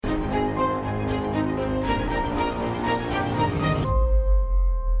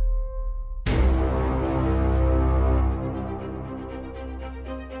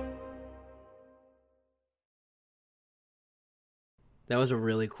That was a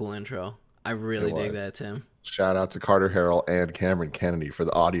really cool intro. I really dig that, Tim. Shout out to Carter Harrell and Cameron Kennedy for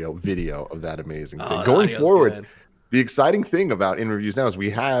the audio video of that amazing thing. Oh, Going forward, good. The exciting thing about In Reviews Now is we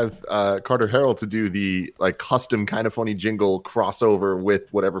have Carter Harrell to do the like custom kind of funny jingle crossover with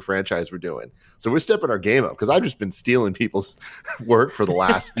whatever franchise we're doing. So we're stepping our game up because I've just been stealing people's work for the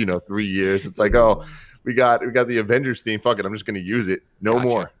last 3 years. It's like, oh, we got the Avengers theme. Fuck it, I'm just going to use it. No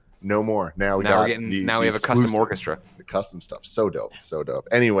more. Now we have a custom orchestra. The custom stuff. So dope.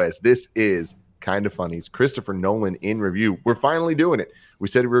 Anyways, this is Kind of Funny's Christopher Nolan in review. We're finally doing it. We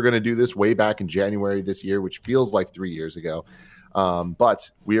said we were going to do this way back in January this year, which feels like 3 years ago. But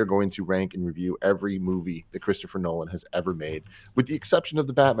we are going to rank and review every movie that Christopher Nolan has ever made, with the exception of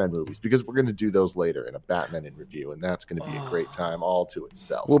the Batman movies, because we're going to do those later in a Batman in review, and that's going to be a great time all to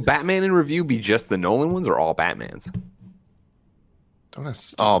itself. Will Batman in review be just the Nolan ones or all Batmans? Don't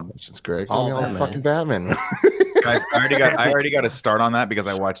ask questions, Greg. It's all fucking Batman. Guys, I already got to start on that because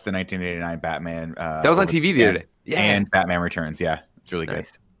I watched the 1989 Batman. That was on TV the other day. Yeah. And Batman Returns. Yeah, it's really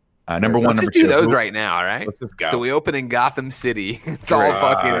nice. Good. Number one, Let's number just do two. those right now, all right? Let's just go. So we open in Gotham City. It's all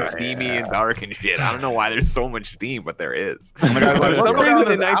fucking steamy and dark and shit. I don't know why there's so much steam, but there is. For some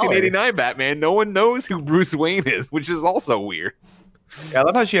reason in 1989 Batman, no one knows who Bruce Wayne is, which is also weird. Yeah, I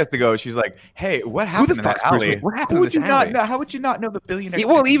love how she has to go. She's like, "Hey, what happened in that alley? What happened in this alley? How would you not know the billionaire?"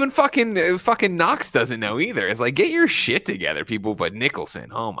 Well, even fucking Knox doesn't know either. It's like, get your shit together, people. But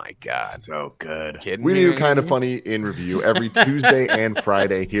Nicholson, oh my god, so good. We do Kind of Funny in review every Tuesday and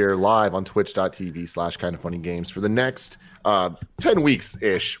Friday here live on twitch.tv/kindoffunnygames for the next 10 weeks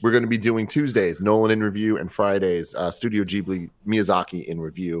ish. We're going to be doing Tuesdays Nolan in review and Fridays Studio Ghibli Miyazaki in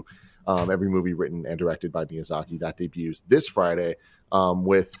review. Every movie written and directed by Miyazaki that debuts this Friday.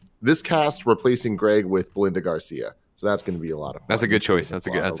 With this cast replacing Greg with Belinda Garcia, so that's going to be a lot of fun. That's a good choice. That's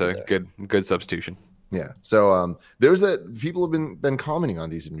a good substitution. Yeah. So people have been commenting on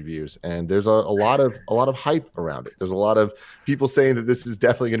these reviews, and there's a lot of hype around it. There's a lot of people saying that this is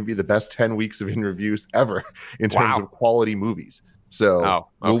definitely going to be the best 10 weeks of in reviews ever in terms of quality movies. So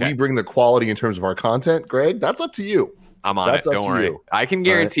will we bring the quality in terms of our content, Greg? That's up to you. I'm on it. Don't worry. I can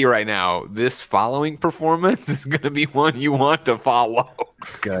guarantee right now, this following performance is going to be one you want to follow.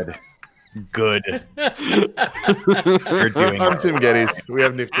 Good. I'm Tim Geddes. We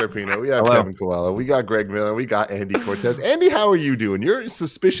have Nick Scarpino. We have Kevin Coelho. We got Greg Miller. We got Andy Cortez. Andy, how are you doing? You're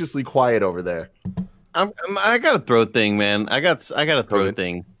suspiciously quiet over there. I got a throat thing, man. I got a throat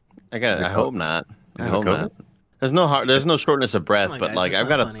thing. I hope not. I hope not. There's no shortness of breath, but like I've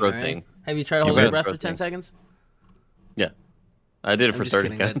got a throat thing. Have you tried to hold your breath for 10 seconds? Yeah, I did it for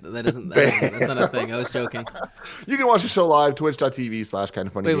 30. That's not a thing. I was joking. You can watch the show live,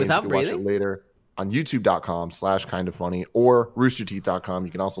 twitch.tv/kindoffunny. Wait, without you can breathing? watch it later on youtube.com/kindoffunny or roosterteeth.com.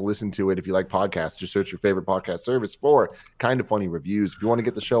 You can also listen to it if you like podcasts. Just search your favorite podcast service for Kind of Funny Reviews. If you want to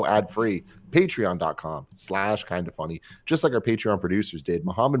get the show ad-free, patreon.com/kindoffunny. Just like our Patreon producers did.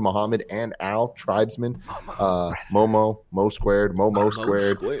 Muhammad, and Al, Tribesman, Momo, Mo Squared, Momo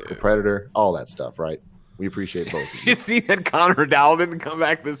Squared, The Predator, all that stuff, right? We appreciate both. You see that Connor Dowell didn't come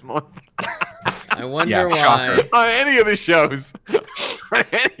back this month? I wonder why. On any of the shows.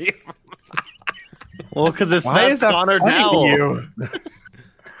 Well, because it's not Connor Dowell.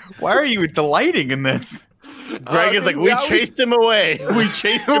 Why are you delighting in this? Greg is like, we chased him away. We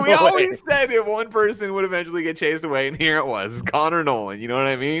chased him away. We always said if one person would eventually get chased away, and here it was. Connor Nolan. You know what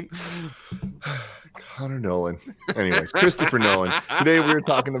I mean? Connor Nolan. Anyways, Christopher Nolan. Today we were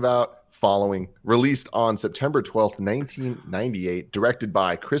talking about Following, released on September 12th, 1998, directed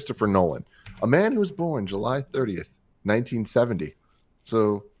by Christopher Nolan, a man who was born July 30th, 1970.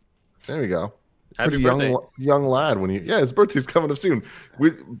 So there we go. Happy Pretty young lad when his birthday's coming up soon.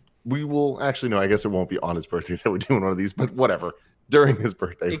 We will actually, no, I guess it won't be on his birthday that we're doing one of these, but whatever. During his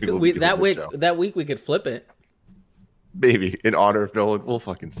birthday, that week we could flip it. Maybe in honor of Nolan. We'll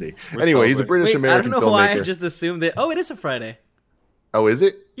fucking see. Anyway, he's a British American filmmaker. I don't know why I just assumed that. Oh, it is a Friday. Oh, is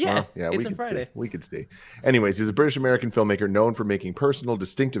it? Yeah, it's a Friday. We could see. Anyways, he's a British American filmmaker known for making personal,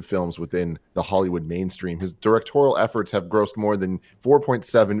 distinctive films within the Hollywood mainstream. His directorial efforts have grossed more than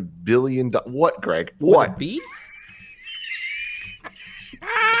 $4.7 billion. What, Greg? What? Beat?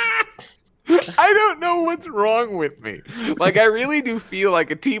 I don't know what's wrong with me. Like, I really do feel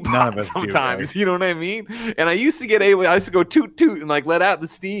like a teapot sometimes. You know what I mean? And I used to go toot toot and like let out the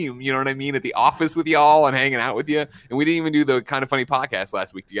steam. You know what I mean? At the office with y'all and hanging out with you. And we didn't even do the Kind of Funny podcast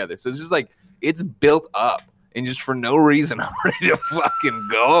last week together. So it's just like it's built up. And just for no reason, I'm ready to fucking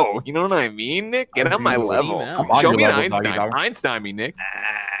go. You know what I mean, Nick? Get on my level. Show me an Einstein. Einstein me, Nick.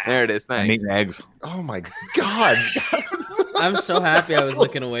 There it is. Thanks. Eggs. Oh my God. I'm so happy I was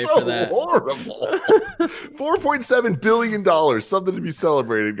looking away for that. Horrible. $4.7 billion. Something to be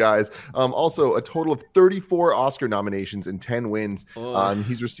celebrated, guys. Also, a total of 34 Oscar nominations and 10 wins.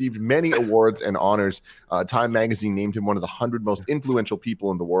 He's received many awards and honors. Time magazine named him one of the 100 most influential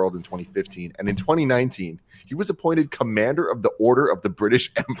people in the world in 2015. And in 2019, he was appointed Commander of the Order of the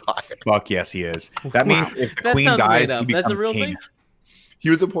British Empire. Fuck yes, he is. That means if the Queen dies, he becomes That's a real king. thing? He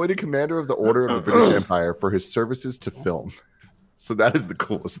was appointed Commander of the Order of the British Empire for his services to film. So that is the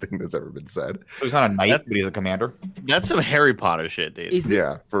coolest thing that's ever been said. So he's not a knight, but he's a commander. That's some Harry Potter shit, dude.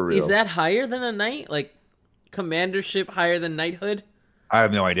 Yeah, for real. Is that higher than a knight? Like commandership higher than knighthood? I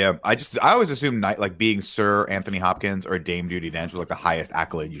have no idea. I always assumed knight, like being Sir Anthony Hopkins or Dame Judi Dench was like the highest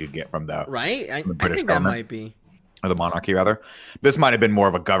accolade you could get from the right. I British think government, that might be, or the monarchy rather. This might have been more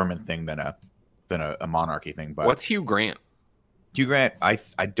of a government thing than a monarchy thing. But what's Hugh Grant? Hugh Grant, I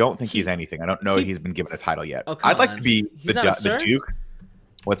don't think he's anything. I don't know if he's been given a title yet. Oh, I'd like to be the Duke.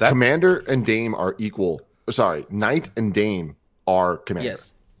 What's that? Commander and Dame are equal. Sorry, Knight and Dame are commander.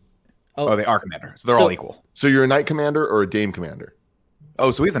 Yes. Oh, they are commander. So they're all equal. So you're a Knight Commander or a Dame Commander?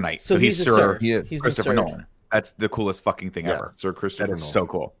 Oh, so he's a knight. So he's Sir Christopher Nolan. That's the coolest fucking thing ever. Sir Christopher Nolan. That is so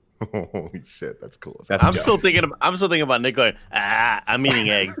cool. Holy shit, that's cool. I'm still thinking about Nick going, I'm eating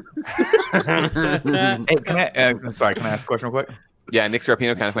eggs. Hey, I'm sorry, can I ask a question real quick? Yeah, Nick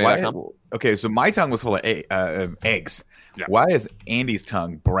Scarpino, kindoffunny.com. Okay, so my tongue was full of eggs. Yeah. Why is Andy's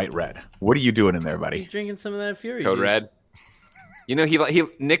tongue bright red? What are you doing in there, buddy? He's drinking some of that Fury Code juice. Red.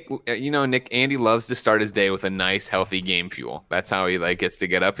 Nick Andy loves to start his day with a nice healthy game fuel. That's how he gets to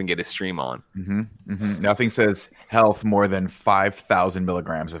get up and get his stream on. Nothing says health more than 5,000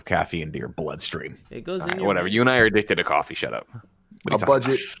 milligrams of caffeine to your bloodstream. It goes in whatever. You and I are addicted to coffee. Shut up. A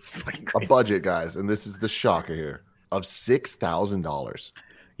budget, guys, and this is the shocker here, of $6,000.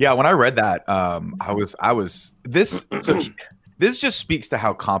 Yeah, when I read that, this just speaks to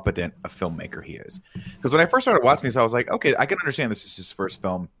how competent a filmmaker he is. Because when I first started watching this, I was like, okay, I can understand this is his first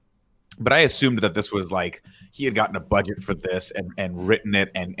film, but I assumed that this was like he had gotten a budget for this and written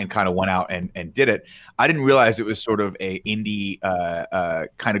it and kind of went out and did it. I didn't realize it was sort of a indie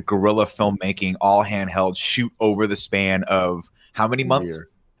kind of guerrilla filmmaking, all handheld, shoot over the span of how many months?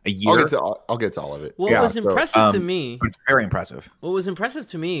 A year. I'll get to all of it. What was impressive to me? It's very impressive. What was impressive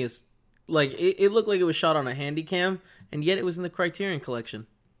to me is like it looked like it was shot on a handy cam, and yet it was in the Criterion Collection.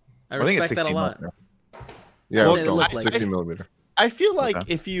 I respect that a lot. Yeah, it's 60 millimeter. I feel like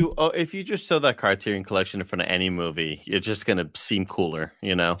if you just throw that Criterion Collection in front of any movie, you're just gonna seem cooler,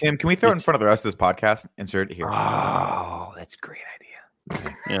 you know. Tim, can we throw it in front of the rest of this podcast? Insert it here. Oh, that's a great idea.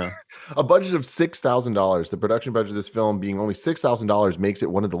 Yeah. A budget of $6,000. The production budget of this film being only $6,000 makes it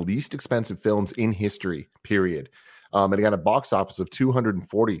one of the least expensive films in history, period. And it got a box office of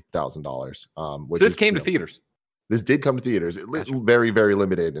 $240,000. So this came to theaters. This did come to theaters. Very, very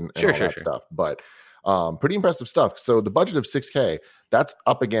limited and all that stuff. But pretty impressive stuff. So the budget of $6K, that's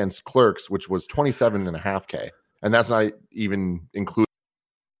up against Clerks, which was $27.5K. And that's not even including.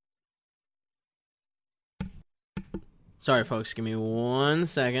 Sorry, folks. Give me 1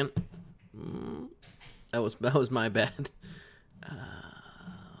 second. That was my bad.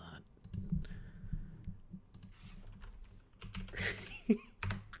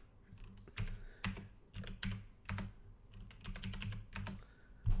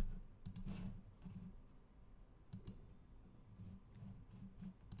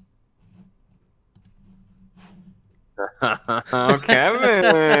 Oh,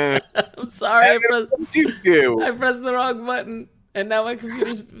 Kevin. I'm sorry. Kevin, what did you do? I pressed the wrong button, and now my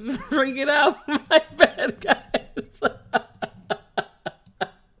computer's freaking out. My bad, guys.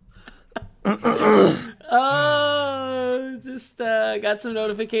 Just got some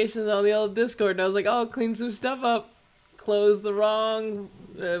notifications on the old Discord, and I was like, oh, clean some stuff up. Close the wrong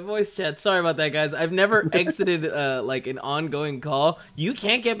voice chat. Sorry about that, guys. I've never exited like an ongoing call. You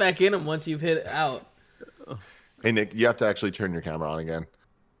can't get back in them once you've hit out. Hey, Nick, you have to actually turn your camera on again.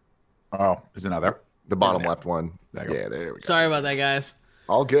 Oh, is it not there? The bottom left one. There we go. Sorry about that, guys.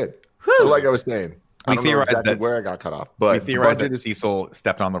 All good. So like I was saying, I don't know exactly where I got cut off, but we theorized that Cecil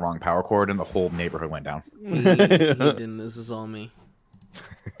stepped on the wrong power cord and the whole neighborhood went down. He didn't. This is all me.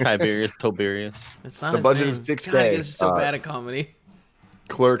 Tiberius. It's not the budget of $6K. God, I guess you're so bad at comedy.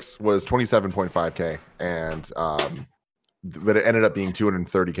 Clerks was $27.5K, and but it ended up being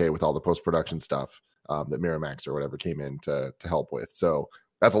 $230K with all the post-production stuff that Miramax or whatever came in to help with. So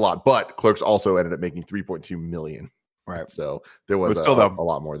that's a lot. But Clerks also ended up making $3.2 million. Right. So there was still a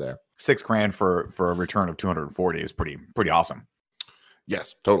lot more there. $6,000 for a return of 240 is pretty awesome.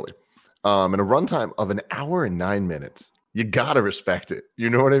 Yes, totally. And a runtime of 1 hour and 9 minutes. you gotta respect it. You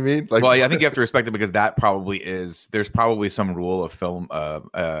know what I mean? Like, well, I think you have to respect it because that probably is. There's probably some rule of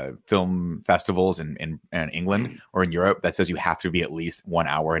film festivals in England or in Europe that says you have to be at least 1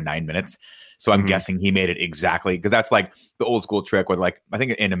 hour and 9 minutes. So I'm guessing he made it exactly because that's like the old school trick where like I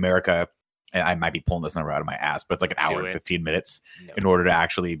think in America, and I might be pulling this number out of my ass, but it's like an hour and 15 minutes in order to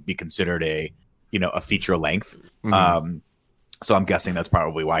actually be considered a feature length. So I'm guessing that's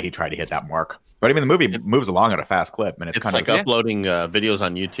probably why he tried to hit that mark. But I mean, the movie moves along at a fast clip, and it's kind like uploading videos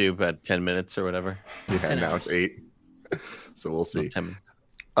on YouTube at 10 minutes or whatever. Yeah, now it's 8. So we'll see. 10 minutes.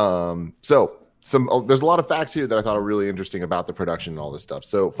 There's a lot of facts here that I thought are really interesting about the production and all this stuff.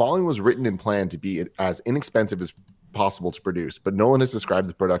 So Falling was written and planned to be as inexpensive as possible to produce, but Nolan has described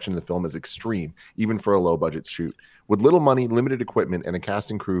the production of the film as extreme, even for a low budget shoot. With little money, limited equipment, and a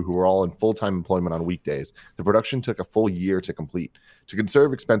cast and crew who were all in full-time employment on weekdays, the production took a full year to complete. To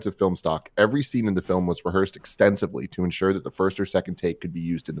conserve expensive film stock, every scene in the film was rehearsed extensively to ensure that the first or second take could be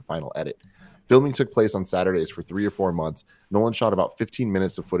used in the final edit. Filming took place on Saturdays for 3 or 4 months. Nolan shot about 15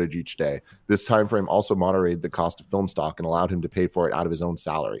 minutes of footage each day. This time frame also moderated the cost of film stock and allowed him to pay for it out of his own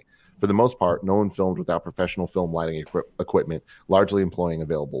salary. For the most part, Nolan filmed without professional film lighting equipment, largely employing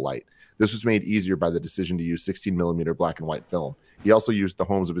available light. This was made easier by the decision to use 16mm black and white film. He also used the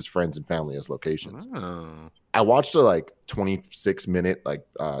homes of his friends and family as locations. I watched a 26-minute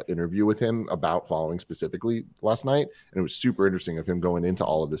interview with him about Following specifically last night, and it was super interesting of him going into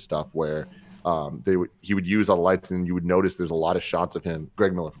all of this stuff where he would use all the lights, and you would notice there's a lot of shots of him.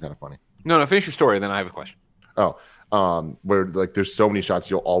 Greg Miller from Kind of Funny. No, finish your story, then I have a question. Where there's so many shots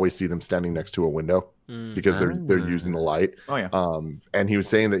you'll always see them standing next to a window because they're using the light. Oh yeah. And he was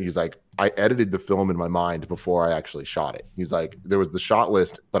saying that he's like, I edited the film in my mind before I actually shot it. He's like, there was the shot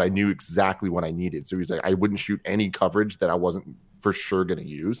list, but I knew exactly what I needed. So he's like, I wouldn't shoot any coverage that I wasn't for sure going to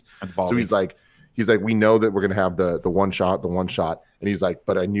use. So he's like, we know that we're going to have the one shot. And he's like,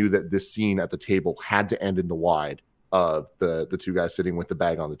 but I knew that this scene at the table had to end in the wide of the two guys sitting with the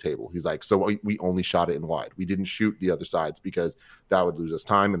bag on the table. He's like, so we only shot it in wide. We didn't shoot the other sides because that would lose us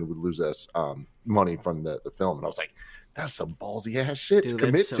time and it would lose us money from the film. And I was like, that's some ballsy ass shit to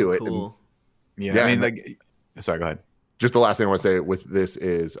commit to it. Cool. And, I mean, sorry, go ahead. Just the last thing I want to say with this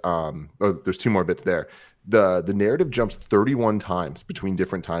is, there's 2 more bits there. The narrative jumps 31 times between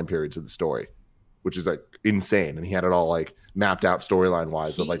different time periods of the story, which is insane. And he had it all mapped out storyline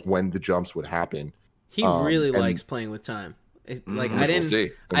wise of when the jumps would happen. He really likes playing with time. I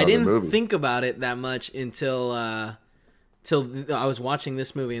didn't think about it that much until I was watching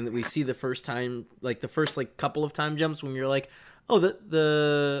this movie and we see the first time, the first couple of time jumps when you're like, oh,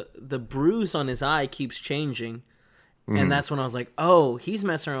 the bruise on his eye keeps changing, and that's when I was like, oh, he's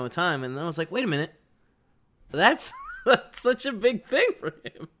messing around with time, and then I was like, wait a minute, that's such a big thing for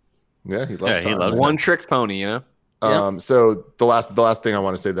him. Yeah, he loves time. One trick pony, you know. So the last thing I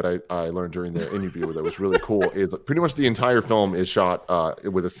want to say that I learned during the interview that was really cool is pretty much the entire film is shot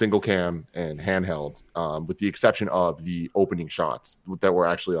with a single cam and handheld, with the exception of the opening shots that were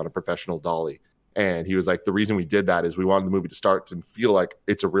actually on a professional dolly. And he was like, the reason we did that is we wanted the movie to start to feel like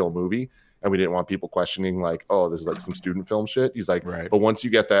it's a real movie, and we didn't want people questioning oh, this is some student film shit. He's like, right. But once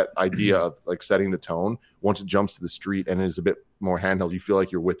you get that idea of setting the tone, once it jumps to the street and it is a bit more handheld, you feel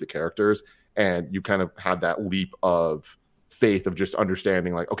like you're with the characters. And you kind of have that leap of faith of just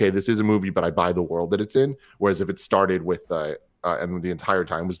understanding okay, this is a movie, but I buy the world that it's in. Whereas if it started with and the entire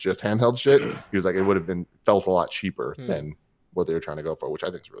time was just handheld shit, he was like, it would have felt a lot cheaper than what they were trying to go for, which I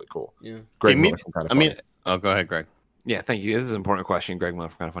think is really cool. Yeah. Greg Miller from Kind of Funny. Go ahead, Greg. Yeah, thank you. This is an important question, Greg Miller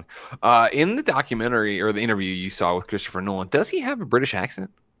from Kind of Funny. In the documentary or the interview you saw with Christopher Nolan, does he have a British accent?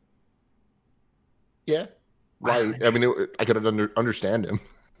 Yeah. Right. I mean, I could understand him.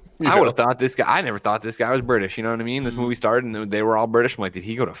 I would have thought this guy. I never thought this guy was British. You know what I mean? This movie started and they were all British. I'm like, did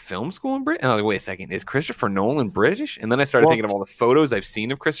he go to film school in Britain? And I was like, wait a second, is Christopher Nolan British? And then I started thinking of all the photos I've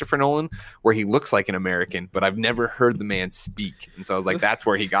seen of Christopher Nolan where he looks like an American, but I've never heard the man speak. And so I was like, that's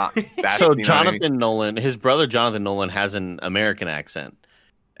where he got me. So Jonathan Nolan, his brother Jonathan Nolan has an American accent.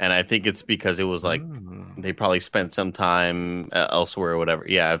 And I think it's because it was they probably spent some time elsewhere or whatever.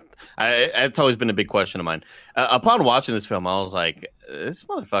 Yeah, it's always been a big question of mine. Upon watching this film, I was like, this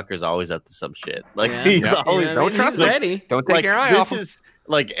motherfucker's always up to some shit. He's always don't trust me. Ready. Don't take your eye off him. This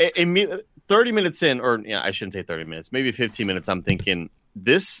is 30 minutes in, or I shouldn't say 30 minutes, maybe 15 minutes. I'm thinking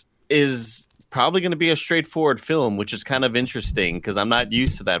this is probably going to be a straightforward film, which is kind of interesting because I'm not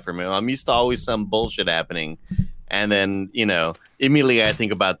used to that from him. I'm used to always some bullshit happening. And then, immediately I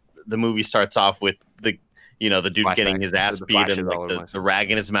think about the movie starts off with the dude getting his ass beat and the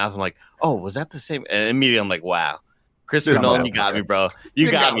rag in his mouth. I'm like, oh, was that the same? And immediately I'm like, wow, Christopher Nolan, you got me, bro.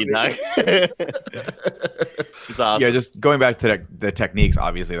 You got me, dog. It's awesome. Yeah, just going back to the techniques,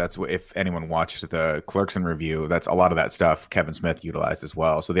 obviously, that's what, if anyone watched the Clerkson review, that's a lot of that stuff Kevin Smith utilized as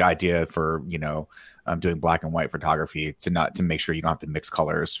well. So the idea for, doing black and white photography to make sure you don't have to mix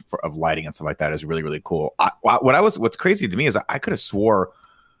colors of lighting and stuff like that is really, really cool. What's crazy to me is I could have swore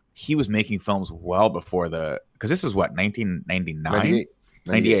he was making films well before because this is what, 1999?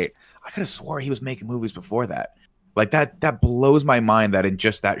 98. I could have swore he was making movies before that. Like that blows my mind that in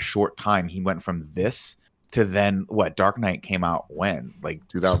just that short time he went from this to then what? Dark Knight came out when? Like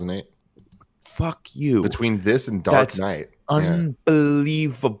 2008. Fuck you. Between this and Dark Knight.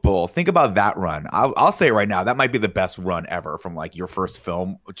 Unbelievable. Think about that run. I'll say it right now, that might be the best run ever from like your first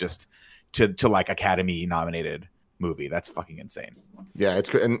film just to like Academy nominated movie. That's fucking insane. Yeah, it's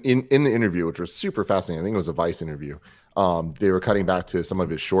good. And in the interview, which was super fascinating, I think it was a Vice interview. They were cutting back to some of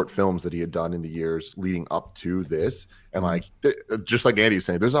his short films that he had done in the years leading up to this. And like, just like Andy was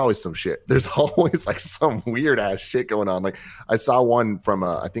saying, there's always some shit. There's always like some weird ass shit going on. Like I saw one from,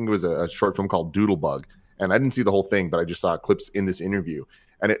 I think it was a short film called Doodlebug. And I didn't see the whole thing, but I just saw clips in this interview.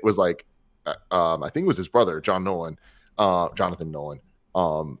 And it was like, I think it was his brother, Jonathan Nolan.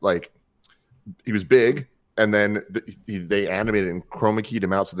 Like he was big. And then they animated and chroma keyed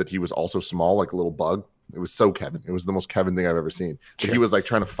him out so that he was also small, like a little bug. It was so Kevin. It was the most Kevin thing I've ever seen. But he was like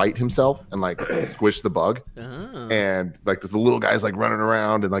trying to fight himself and like squish the bug. Oh. And like the little guy's like running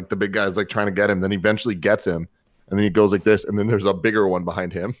around and like the big guy's like trying to get him. Then he eventually gets him. And then he goes like this. And then there's a bigger one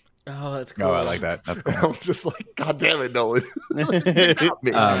behind him. Oh, that's cool. Oh, I like that. That's cool. I'm just like, God damn it, Nolan. No,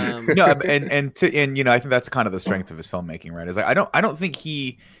 and I think that's kind of the strength of his filmmaking, right? Is like I don't think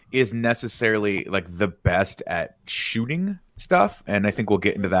he is necessarily like the best at shooting stuff, and I think we'll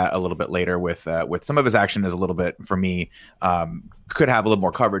get into that a little bit later with some of his action is a little bit, for me, could have a little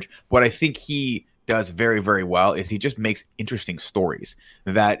more coverage. What I think he does very, very well is he just makes interesting stories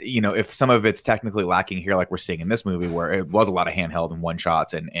that, if some of it's technically lacking here, like we're seeing in this movie where it was a lot of handheld and one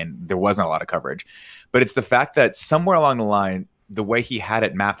shots and there wasn't a lot of coverage, but it's the fact that somewhere along the line, the way he had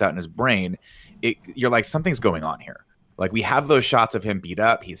it mapped out in his brain, you're like, something's going on here. Like we have those shots of him beat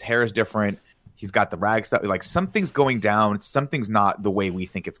up, his hair is different, he's got the rag stuff, like something's going down, something's not the way we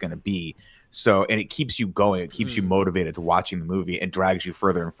think it's going to be. So, and it keeps you going, it keeps you motivated to watching the movie and drags you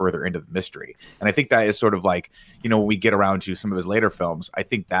further and further into the mystery. And I think that is sort of like, when we get around to some of his later films, I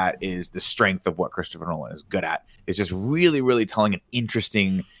think that is the strength of what Christopher Nolan is good at. It's just really, really telling an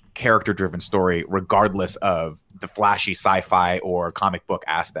interesting character-driven story, regardless of the flashy sci-fi or comic book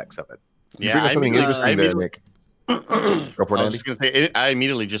aspects of it. Yeah, I was just gonna say, I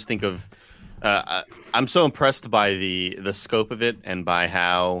immediately just think of, I'm so impressed by the scope of it and by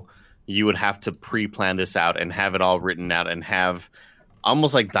how you would have to pre-plan this out and have it all written out and have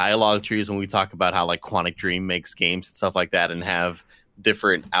almost like dialogue trees when we talk about how like Quantic Dream makes games and stuff like that and have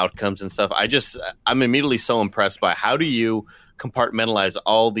different outcomes and stuff. I'm immediately so impressed by how do you compartmentalize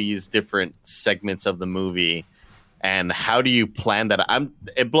all these different segments of the movie and how do you plan that?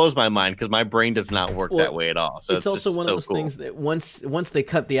 It blows my mind because my brain does not work that way at all. So it's also one of those things that once they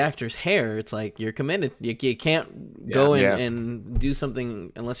cut the actor's hair, it's like you're committed. You can't go and do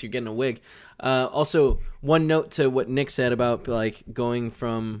something unless you're getting a wig. Also, one note to what Nick said about like going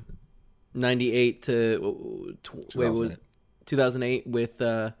from 98 to 2008 with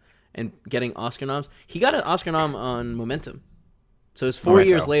and getting Oscar noms. He got an Oscar nom on Momentum, so it's 4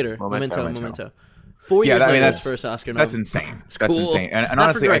 years later. Memento. 4 years later, his first Oscar nom. That's insane. It's that's cool. Insane. And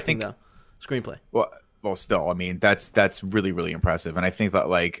honestly, I think screenplay. Well, still, I mean, that's really, really impressive. And I think that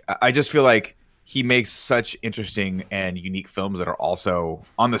like I just feel like he makes such interesting and unique films that are also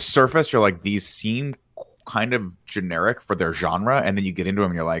on the surface, you're like, these seem kind of generic for their genre, and then you get into them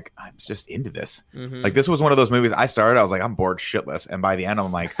and you're like, I'm just into this. Like this was one of those movies I started, I was like, I'm bored shitless, and by the end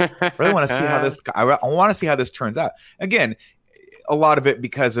I'm like, I really want to see how I want to see how this turns out. Again, a lot of it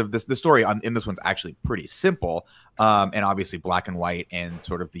because of this, the story in this one's actually pretty simple, and obviously black and white and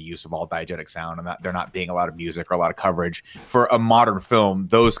sort of the use of all diegetic sound and that there not being a lot of music or a lot of coverage for a modern film.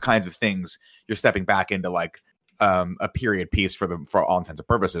 Those kinds of things, you're stepping back into like a period piece for all intents and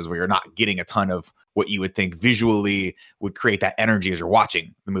purposes, where you're not getting a ton of what you would think visually would create that energy as you're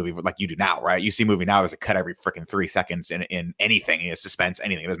watching the movie, like you do now, right? You see a movie now, there's a cut every freaking 3 seconds in anything, in suspense,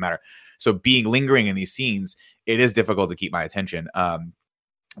 anything, it doesn't matter. So lingering in these scenes, it is difficult to keep my attention.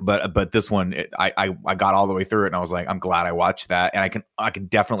 But this one, I got all the way through it, and I was like, I'm glad I watched that, and I can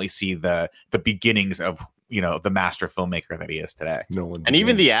definitely see the beginnings of the master filmmaker that he is today. And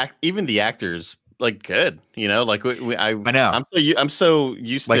even the actors. Like good, like I know. I'm so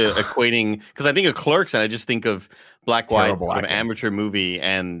used to equating, because I think of Clerks and I just think of black white, an amateur movie,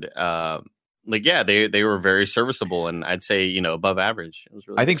 and they were very serviceable, and I'd say above average. It was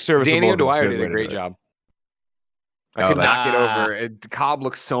really. I think serviceable. Danny O'Dwyer did a great job. I could not get over. Cobb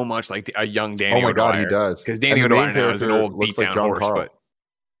looks so much like a young Danny O'Dwyer. Oh my god, he does. Because Danny O'Dwyer now is an old looks beat like down John horse. Carl. But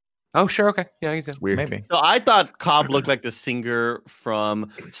oh, sure, okay, yeah, he's Weird. Maybe. So I thought Cobb looked like the singer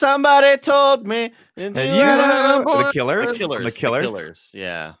from Somebody Told Me. The Killers. The Killers.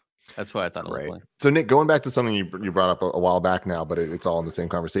 Yeah, that's what I thought. Great. It was like. So Nick, going back to something you brought up a while back now, but it's all in the same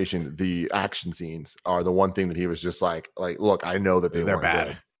conversation. The action scenes are the one thing that he was just like, look, I know that they're They're bad.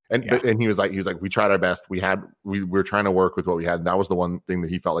 Good. And he was like, we tried our best. We were trying to work with what we had. And that was the one thing that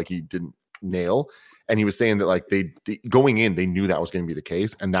he felt like he didn't nail. And he was saying that like they going in, they knew that was going to be the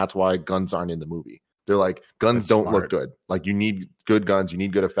case, and that's why guns aren't in the movie. They're like, guns don't look good. Like you need good guns, you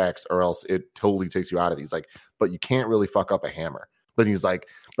need good effects, or else it totally takes you out of it. He's like, but you can't really fuck up a hammer. But he's like,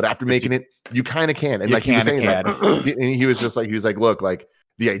 but after making it, you kind of can. And like he was saying that, and he was like, look, like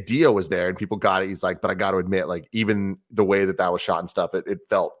the idea was there and people got it. He's like, but I got to admit, like even the way that was shot and stuff, it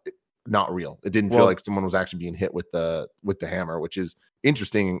felt not real. It didn't feel like someone was actually being hit with the hammer, which is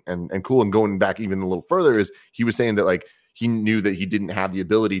interesting and cool. And going back even a little further is he was saying that like he knew that he didn't have the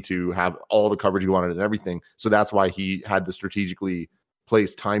ability to have all the coverage he wanted and everything. So that's why he had to strategically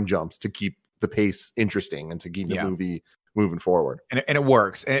place time jumps to keep the pace interesting and to keep the movie moving forward. And it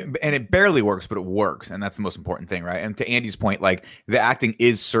works. And it barely works, but it works. And that's the most important thing, right? And to Andy's point, like the acting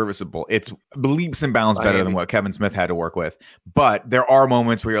is serviceable. It's leaps and bounds better than what Kevin Smith had to work with. But there are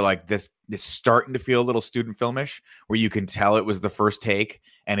moments where you're like, this is starting to feel a little student filmish, where you can tell it was the first take.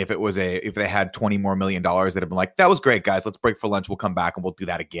 And if they had $20 more million, they'd have been like, that was great, guys. Let's break for lunch. We'll come back and we'll do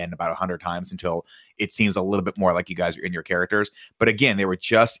that again about 100 times until it seems a little bit more like you guys are in your characters. But again, they were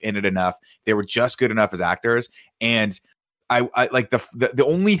just in it enough. They were just good enough as actors. And I like the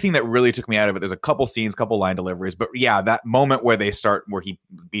only thing that really took me out of it. There's a couple scenes, couple line deliveries, but yeah, that moment where he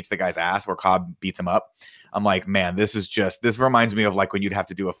beats the guy's ass, where Cobb beats him up. I'm like, man, this reminds me of like when you'd have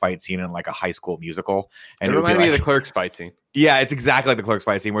to do a fight scene in like a high school musical. And it reminded me of the Clerks fight scene. Yeah, it's exactly like the Clerks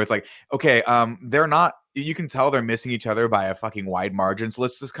fight scene where it's like, okay, they're not. You can tell they're missing each other by a fucking wide margin. So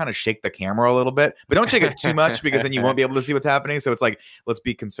let's just kind of shake the camera a little bit, but don't shake it too much because then you won't be able to see what's happening. So it's like, let's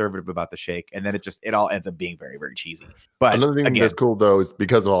be conservative about the shake. And then it all ends up being very, very cheesy. But another thing that's cool though is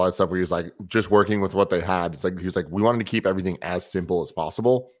because of all that stuff where he was like just working with what they had. It's like he was like, we wanted to keep everything as simple as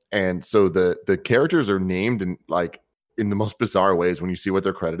possible. And so the characters are named in like in the most bizarre ways when you see what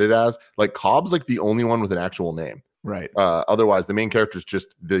they're credited as. Like Cobb's like the only one with an actual name. Right. Otherwise, the main character is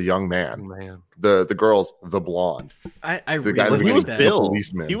just the young man. The girl's the blonde. I the really guy He was that. Bill.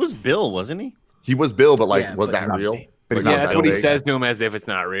 Policeman. He was Bill, wasn't he? He was Bill, but like, Yeah, was but that real? But he's Yeah, not that's that what he big. says to him as if it's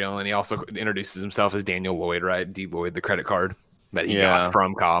not real. And he also introduces himself as Daniel Lloyd, right? D. Lloyd, the credit card that he got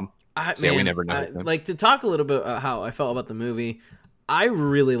from Cobb. We never know. Like to talk a little bit about how I felt about the movie. I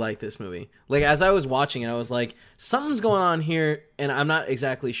really like this movie. Like as I was watching it, I was like, something's going on here, and I'm not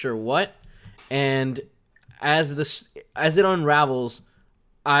exactly sure what. And as it unravels,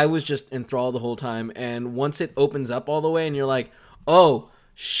 I was just enthralled the whole time. And once it opens up all the way, and you're like, oh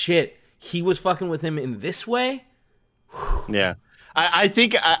shit, he was fucking with him in this way. Yeah. I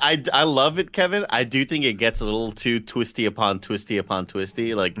think I love it, Kevin. I do think it gets a little too twisty upon twisty upon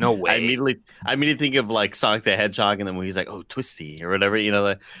twisty. Like No way. I immediately think of like Sonic the Hedgehog, and then when he's like, "Oh, twisty" or whatever, you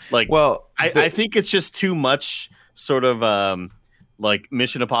know, like. Well, I think it's just too much, sort of like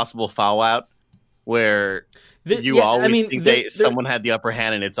Mission Impossible Fallout, where someone had the upper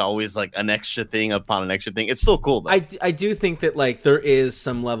hand, and it's always like an extra thing upon an extra thing. It's still cool though. I do think that like there is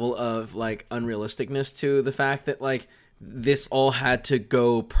some level of like unrealisticness to the fact that like this all had to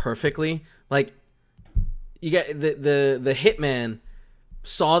go perfectly. Like you get the hitman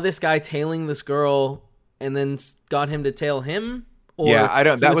saw this guy tailing this girl and then got him to tail him. Or yeah, I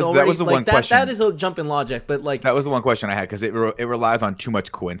don't. That was the one question. That is a jump in logic, but like that was the one question I had because it relies on too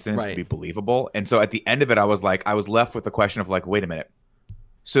much coincidence to be believable. And so at the end of it, I was left with the question of like, wait a minute.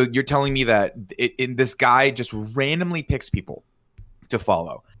 So you're telling me that this guy just randomly picks people to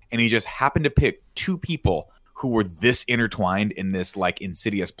follow, and he just happened to pick two people who were this intertwined in this like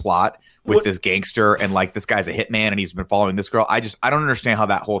insidious plot with this gangster, and like this guy's a hitman and he's been following this girl. I don't understand how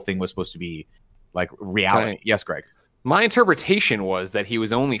that whole thing was supposed to be like reality. Yes, Greg. My interpretation was that he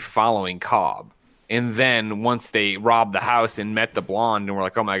was only following Cobb. And then once they robbed the house and met the blonde and were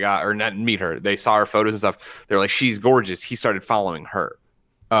like, oh my God, or not meet her, they saw her photos and stuff. They're like, she's gorgeous. He started following her.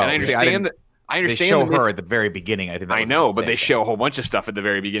 Oh, and I understand that. They show her at the very beginning. I think. I know, but they show a whole bunch of stuff at the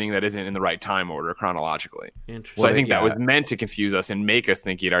very beginning that isn't in the right time order chronologically. So I think that was meant to confuse us and make us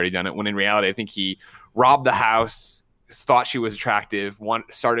think he'd already done it. When in reality, I think he robbed the house, thought she was attractive,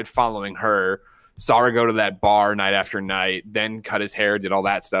 started following her, saw her go to that bar night after night, then cut his hair, did all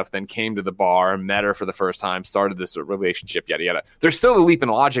that stuff, then came to the bar, met her for the first time, started this relationship, yada yada. There's still a leap in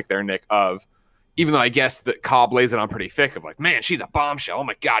logic there, Nick, of even though I guess that Cobb lays it on pretty thick of like, man, she's a bombshell. Oh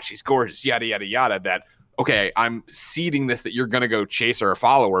my God, she's gorgeous. Yada, yada, yada. That, okay, I'm seeding this that you're going to go chase her or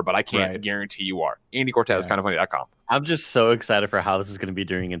follow her, but I can't guarantee you are. Andy Cortez, kindoffunny.com. I'm just so excited for how this is going to be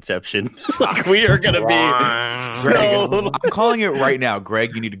during Inception. Like, we are going to be so... I'm calling it right now.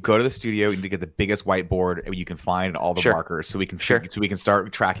 Greg, you need to go to the studio. You need to get the biggest whiteboard you can find, all the markers, so we can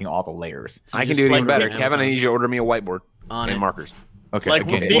start tracking all the layers. I can do it even better. Kevin, I need you to order me a whiteboard and markers. Okay. Like,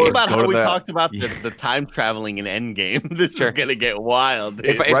 think about how we talked about the time traveling in Endgame. This is going to get wild. Dude.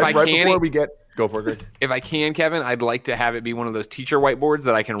 If I can, before we get... Go for it, Greg. If I can, Kevin, I'd like to have it be one of those teacher whiteboards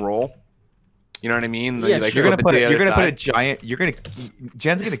that I can roll. You know what I mean? Yeah, like, you're gonna put a giant.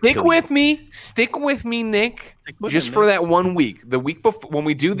 Jen's gonna stick with me. Stick with me, Nick. Just for that 1 week. The week before, when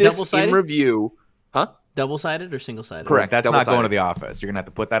we do this in review, double-sided or single-sided? Correct. That's not going to the office. You're gonna have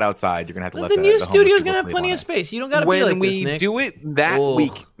to put that outside. You're gonna have to let the new studio's gonna have plenty of space. You don't gotta be like this, Nick. When we do it that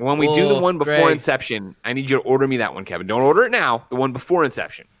week, when we do the one before Inception, I need you to order me that one, Kevin. Don't order it now. The one before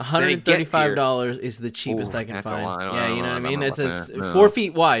Inception. $135 is the cheapest I can find. Yeah, you know what I mean. It's 4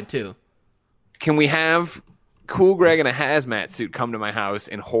 feet wide too. Can we have Cool Greg in a hazmat suit come to my house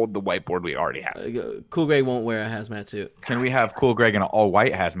and hold the whiteboard we already have? Cool Greg won't wear a hazmat suit. Can we have Cool Greg in an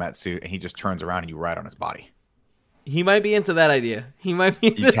all-white hazmat suit and he just turns around and you ride on his body? He might be into that idea. He might be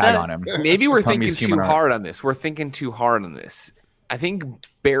into you tag on him. Maybe we're thinking too hard on this. We're thinking too hard on this. I think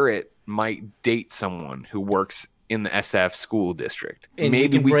Barrett might date someone who works in the SF school district. And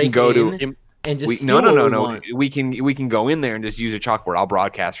maybe we can go to him and just no. We can go in there and just use a chalkboard. I'll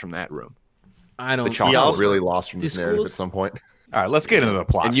broadcast from that room. I don't. He also really lost from this narrative at some point. All right, let's get into the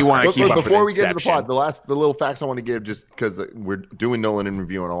plot. And you want to keep up before we get into the plot, the little facts I want to give, just because we're doing Nolan in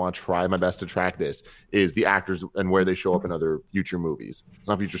review, and I want to try my best to track this, is the actors and where they show up in other future movies. It's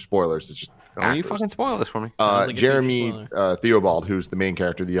not future spoilers. It's just actors. You fucking spoil this for me. Jeremy Theobald, who's the main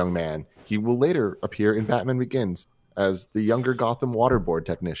character, the young man, he will later appear in Batman Begins as the younger Gotham waterboard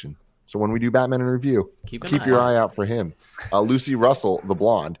technician. So when we do Batman in review, keep your eye out for him. Lucy Russell, the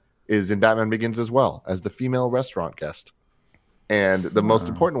blonde, is in Batman Begins as well as the female restaurant guest. And the most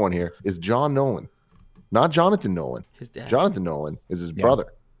important one here is John Nolan, not Jonathan Nolan. His dad. Jonathan Nolan is his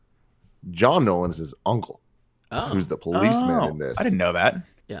brother. John Nolan is his uncle, who's the policeman in this. I didn't know that.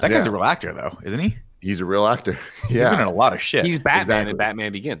 Yeah. That guy's a real actor, though, isn't he? He's a real actor. Yeah. He's been in a lot of shit. He's Batman in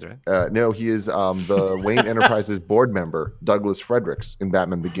Batman Begins, right? No, he is the Wayne Enterprises board member, Douglas Fredericks, in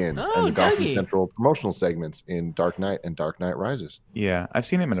Batman Begins, and the Gotham Central promotional segments in Dark Knight and Dark Knight Rises. Yeah, I've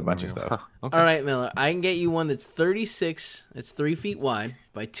seen him in a bunch of stuff. Okay. All right, Miller, I can get you one that's 36, it's 3 feet wide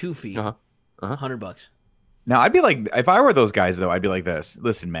by 2 feet, $100. Now, I'd be like, if I were those guys, though, I'd be like this.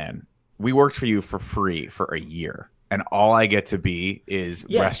 Listen, man, we worked for you for free for a year. And all I get to be is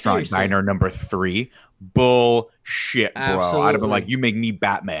restaurant diner number 3. Bullshit, bro. Absolutely. I'd have been like, you make me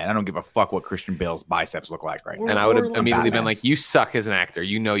Batman. I don't give a fuck what Christian Bale's biceps look like right now. And I would have immediately been like, you suck as an actor.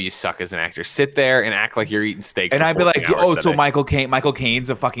 You know you suck as an actor. Sit there and act like you're eating steak. And I'd be like, oh, so Michael Caine's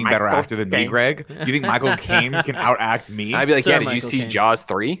a fucking better actor than me, Greg? You think Michael Caine can outact me? I'd be like, did you see Jaws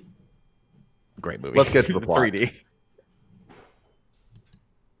 3? Great movie. Let's get to the plot. 3D.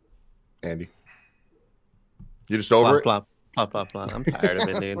 Andy. You just over it? Plop. I'm tired of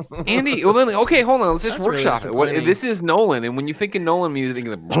it, dude. Andy, well then, okay, hold on. Let's just workshop it. This is Nolan, and when you think of Nolan music, think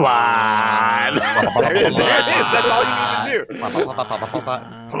of the plot. There it is. That's all you need to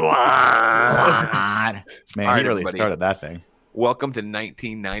do. Man, he really started that thing. Welcome to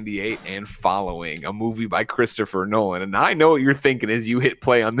 1998 and following, a movie by Christopher Nolan. And I know what you're thinking as you hit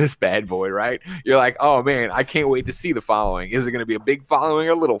play on this bad boy, right? You're like, oh man, I can't wait to see the following. Is it going to be a big following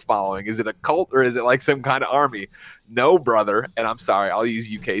or a little following? Is it a cult or is it like some kind of army? No, brother. And I'm sorry, I'll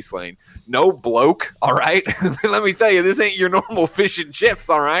use UK slang. No bloke, all right? Let me tell you, this ain't your normal fish and chips,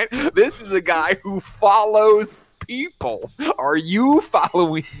 all right? This is a guy who follows people. Are you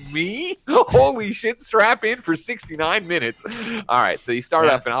following me? Holy shit, strap in for 69 minutes. All right, so you start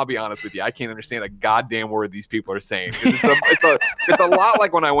up, and I'll be honest with you, I can't understand a goddamn word these people are saying. It's a lot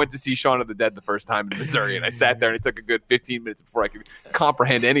like when I went to see Shaun of the Dead the first time in Missouri, and I sat there, and it took a good 15 minutes before I could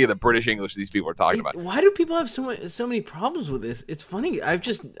comprehend any of the British English these people are talking about. Why do people have so many problems with this? It's funny.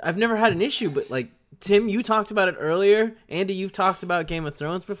 I've never had an issue, but like, Tim, you talked about it earlier. Andy, you've talked about Game of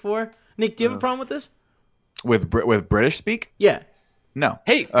Thrones before. Nick, do you have a problem with this? With British speak? Yeah. No.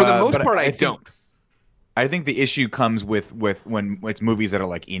 Hey, for the most part, I don't. I think the issue comes with when it's movies that are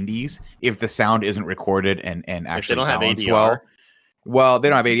like indies. If the sound isn't recorded and actually they don't have ADR. Well, they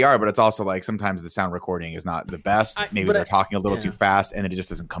don't have ADR, but it's also like sometimes the sound recording is not the best. Maybe they're talking a little too fast, and then it just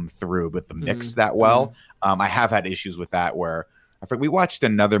doesn't come through with the mix that well. I have had issues with that where We watched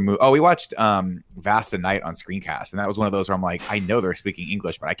another movie. Oh, we watched Vast of Night on Screencast, and that was one of those where I'm like, I know they're speaking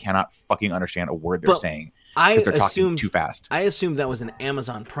English, but I cannot fucking understand a word they're saying because they're talking too fast. I assumed that was an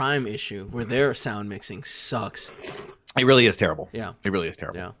Amazon Prime issue where their sound mixing sucks. It really is terrible. Yeah, it really is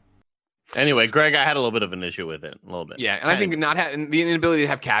terrible. Yeah. Anyway, Greg, I had a little bit of an issue with it. A little bit. Yeah, and I think not having the inability to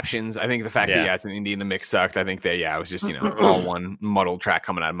have captions. I think the fact that it's an indie in the mix sucked. I think that it was just all one muddled track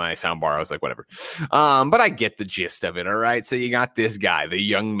coming out of my soundbar. I was like, whatever. But I get the gist of it. All right, so you got this guy, the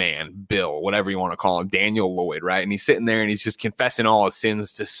young man, Bill, whatever you want to call him, Daniel Lloyd, right? And he's sitting there and he's just confessing all his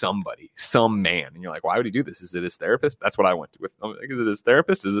sins to somebody, some man. And you're like, why would he do this? Is it his therapist? That's what I went with. I'm like, is it his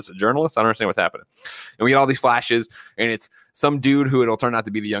therapist? Is this a journalist? I don't understand what's happening. And we get all these flashes, and it's some dude who it'll turn out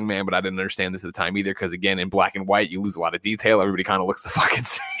to be the young man, but I didn't understand this at the time either, because again, in black and white, you lose a lot of detail. Everybody kind of looks the fucking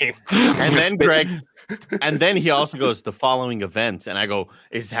same. And then Greg, and then he also goes, the following events, and I go,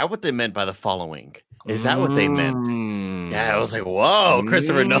 is that what they meant by the following? Is that what they meant? Yeah, I was like, whoa,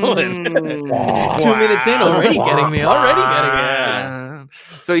 Christopher Nolan. 2 minutes in, already getting me. Yeah.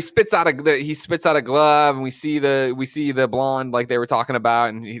 So he spits out a glove, and we see the blonde like they were talking about,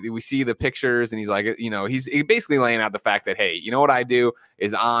 and we see the pictures, and he's like, he's basically laying out the fact that, hey, you know what I do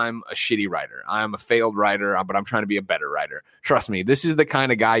is I'm a shitty writer. I'm a failed writer, but I'm trying to be a better writer. Trust me, this is the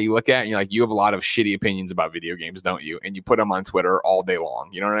kind of guy you look at and you're like, you have a lot of shitty opinions about video games, don't you? And you put them on Twitter all day long.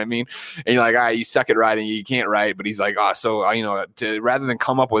 You know what I mean? And you're like, all right, you suck at writing, you can't write. But he's like, rather than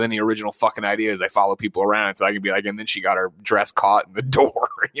come up with any original fucking ideas, I follow people around so I can be like, and then she got her dress caught in the door.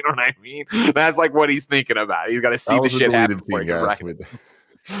 You know what I mean? That's like what he's thinking about. He's got to see the shit happen before he can write.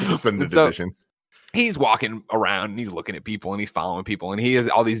 Edition. He's walking around and he's looking at people and he's following people, and he has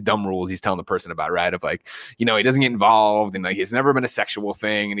all these dumb rules he's telling the person about, right? Of like, he doesn't get involved, and like it's never been a sexual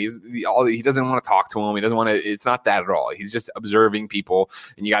thing, and he doesn't want to talk to him. He doesn't want to. It's not that at all. He's just observing people,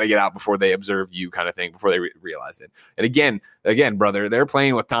 and you got to get out before they observe you, kind of thing, before they realize it. And again, brother, they're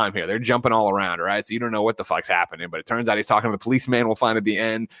playing with time here. They're jumping all around, all right? So you don't know what the fuck's happening, but it turns out he's talking to the policeman. We'll find at the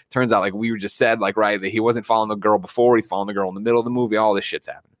end. Turns out, like we just said, like, right, that he wasn't following the girl before. He's following the girl in the middle of the movie. All this shit's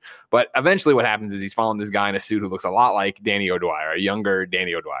happening. But eventually what happens is he's following this guy in a suit who looks a lot like Danny O'Dwyer, a younger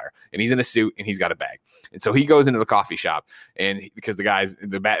Danny O'Dwyer. And he's in a suit and he's got a bag. And so he goes into the coffee shop, and because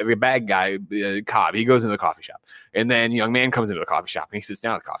the bag guy, Cobb, he goes into the coffee shop. And then young man comes into the coffee shop and he sits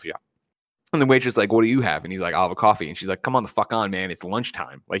down at the coffee shop. And the waitress is like, what do you have? And he's like, I'll have a coffee. And she's like, come on the fuck on, man. It's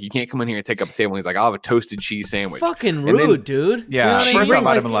lunchtime. Like, you can't come in here and take up a table. And he's like, I'll have a toasted cheese sandwich. Fucking rude, dude. Yeah. You know first off,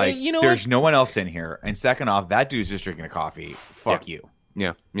 I'd have been like, you know there's no one else in here. And second off, that dude's just drinking a coffee. Fuck you.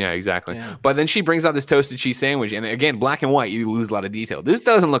 Yeah, exactly. Yeah. But then she brings out this toasted cheese sandwich, and again, black and white, you lose a lot of detail. This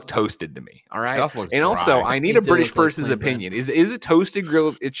doesn't look toasted to me. All right. It also looks and dry. also, I need It a did British look like person's plain bread. opinion. Is a toasted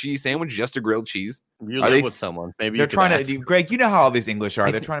grilled cheese sandwich just a grilled cheese? You Are live they- with someone. Maybe They're you could trying ask. to, Greg, you know how all these English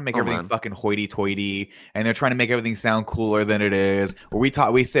are. They're trying to make Come everything on. fucking hoity-toity, and they're trying to make everything sound cooler than it is. Or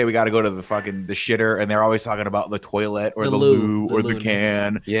we say we got to go to the shitter, and they're always talking about the toilet or the loo or the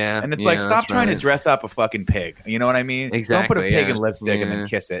can. Yeah. And it's like, stop trying to dress up a fucking pig. You know what I mean? Don't put a Exactly, pig yeah. in lipstick and then Yeah.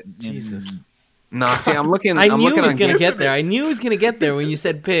 kiss it. Jesus. No, see, I'm looking. I I'm knew he looking was on going to Game- get there. I knew he was going to get there when you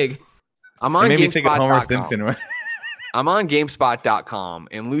said pig. I'm It on made me think of Homer GameSpot.com. Simpson. I'm on GameSpot.com,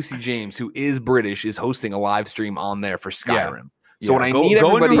 and Lucy James, who is British, is hosting a live stream on there for Skyrim. So what I need go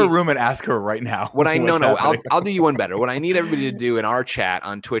everybody into her room and ask her right now. What I what's no, happening. I'll do you one better. What I need everybody to do in our chat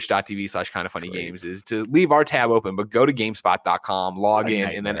on twitch.tv/kindoffunnygames is to leave our tab open, but go to GameSpot.com, log in,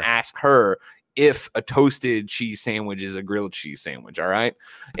 and then ask her if a toasted cheese sandwich is a grilled cheese sandwich. All right,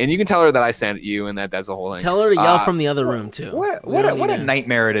 and you can tell her that I sent you, and that's the whole thing. Tell her to yell from the other room, too. What We don't a need to-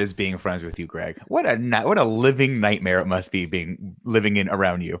 nightmare it is being friends with you, Greg. What a living nightmare it must be living in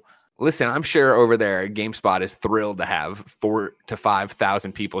around you. Listen, I'm sure over there, GameSpot is thrilled to have 4,000 to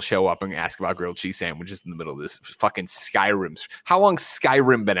 5,000 people show up and ask about grilled cheese sandwiches in the middle of this fucking Skyrim. How long's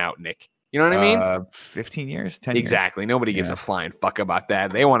Skyrim been out, Nick? You know what I mean? 15 years, 10 years. Exactly. Nobody gives Yeah. a flying fuck about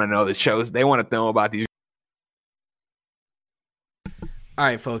that. They want to know the shows. They want to know about these. All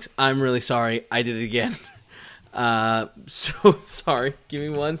right, folks. I'm really sorry. I did it again. So sorry. Give me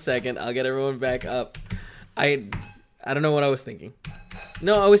 1 second. I'll get everyone back up. I don't know what I was thinking.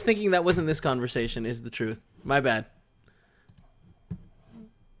 No, I was thinking that wasn't this conversation is the truth. My bad.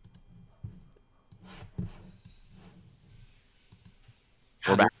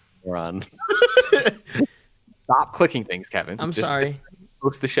 We're back. We're on. Stop clicking things, Kevin. I'm Just sorry.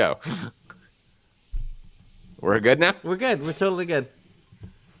 Post the show. We're good now? We're good. We're totally good.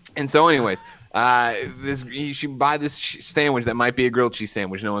 And so, anyways, you should buy this sandwich that might be a grilled cheese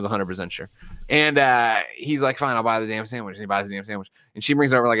sandwich. No one's 100% sure. And he's like, fine, I'll buy the damn sandwich. And he buys the damn sandwich. And she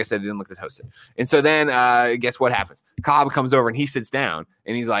brings it over, like I said, it didn't look the toasted. And so then guess what happens? Cobb comes over and he sits down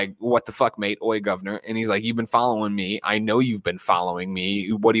and he's like, what the fuck, mate? Oi, governor. And he's like, you've been following me. I know you've been following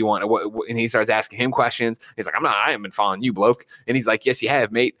me. What do you want? And he starts asking him questions. He's like, I haven't been following you, bloke. And he's like, yes, you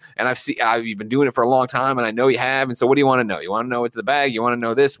have, mate. And you've been doing it for a long time and I know you have. And so what do you want to know? You want to know what's in the bag? You want to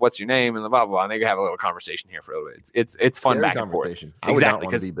know this? What's your name? And blah, blah, blah. And they can have a little conversation here for a little bit. It's fun back and forth. I would not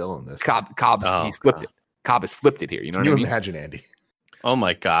want to be Bill in this. He's flipped it. Cobb has flipped it here. You know what I mean? Imagine, Andy. Oh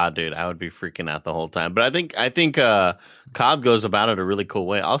my god, dude, I would be freaking out the whole time. But I think Cobb goes about it a really cool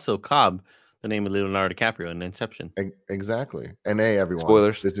way. Also, Cobb, the name of Leonardo DiCaprio in Inception. Exactly. And hey, everyone,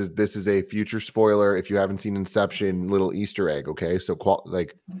 spoilers. This is a future spoiler. If you haven't seen Inception, little Easter egg. Okay, so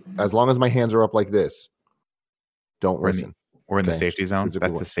as long as my hands are up like this, don't listen. We're in the safety zone.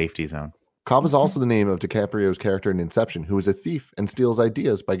 That's the safety zone. Cobb is also the name of DiCaprio's character in Inception, who is a thief and steals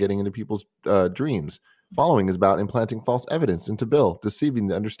ideas by getting into people's dreams. Following is about implanting false evidence into Bill, deceiving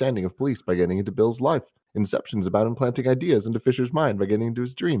the understanding of police by getting into Bill's life. Inception is about implanting ideas into Fisher's mind by getting into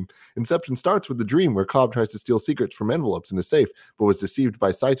his dream. Inception starts with the dream where Cobb tries to steal secrets from envelopes in a safe, but was deceived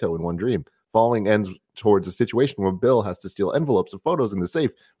by Saito in one dream. Following ends towards a situation where Bill has to steal envelopes of photos in the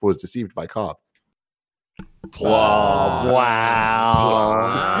safe, but was deceived by Cobb. Wow.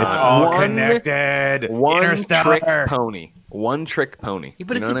 It's all connected. One trick pony. One trick pony. Yeah,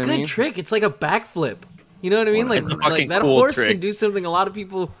 but it's a good trick. It's like a backflip. You know what I mean? Like that cool horse trick. can do something a lot of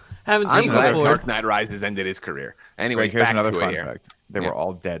people haven't I'm seen glad before. Dark Knight Rises ended his career. Anyways, here's back another to fun it here. fact. They were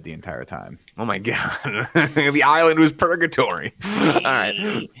all dead the entire time. Oh my god. The island was purgatory. All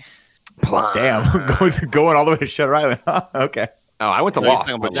right. Damn, going all the way to Shutter Island. Okay. Oh, I went to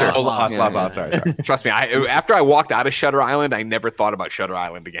Lost. But sure. Lost. Sorry. Trust me, after I walked out of Shutter Island, I never thought about Shutter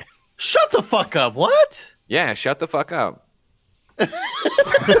Island again. Shut the fuck up. What? Yeah, shut the fuck up. Fucking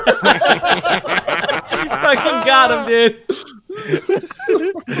got him, dude.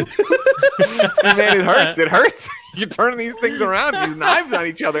 See, man, it hurts. It hurts. You're turning these things around, these knives on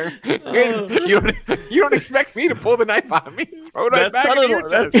each other. You don't expect me to pull the knife out of me. Throw it right back into your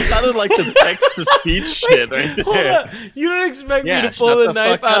chest. That sounded like the text-to-speech shit right there. You don't expect me to pull the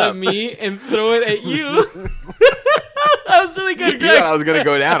knife out of me and throw it at you. That was really good, Greg. You thought I was going to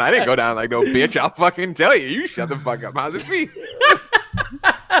go down. I didn't go down like no bitch. I'll fucking tell you. You shut the fuck up. How's it feel?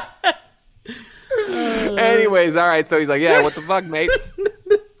 Anyways, all right. So he's like, yeah, what the fuck, mate?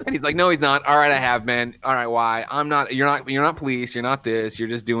 And he's like, no, he's not. All right, I have, man. All right, why? I'm not. You're not police. You're not this. You're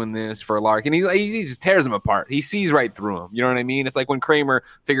just doing this for a lark. And he just tears him apart. He sees right through him. You know what I mean? It's like when Kramer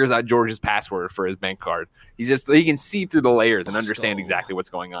figures out George's password for his bank card. He can see through the layers and understand exactly what's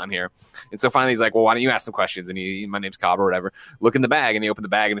going on here. And so finally, he's like, well, why don't you ask some questions? And my name's Cobb or whatever. Look in the bag, and he opened the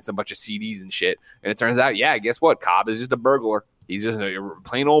bag, and it's a bunch of CDs and shit. And it turns out, yeah, guess what? Cobb is just a burglar. He's just a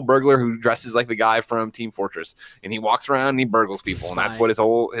plain old burglar who dresses like the guy from Team Fortress, and he walks around and he burgles people, and that's what his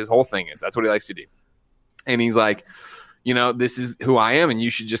whole thing is. That's what he likes to do. And he's like, you know, this is who I am, and you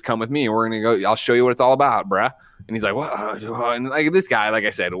should just come with me. And we're gonna go. I'll show you what it's all about, bruh. And he's like, what? And like this guy, like I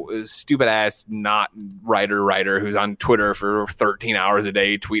said, stupid ass not writer who's on Twitter for 13 hours a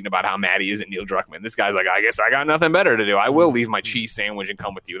day tweeting about how mad he is at Neil Druckmann. This guy's like, I guess I got nothing better to do. I will leave my cheese sandwich and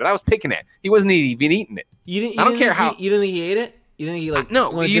come with you. That I was picking at. He wasn't even eating it. I don't care how. You didn't think he ate it? You didn't think he like?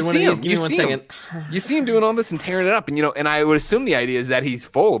 No, you see him. Give me 1 second. You see him doing all this and tearing it up, and and I would assume the idea is that he's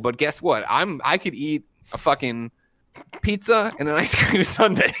full. But guess what? I could eat a fucking pizza and an ice cream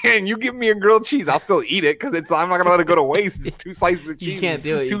sundae, and you give me a grilled cheese, I'll still eat it because I'm not gonna let it go to waste. It's 2 slices of cheese. You can't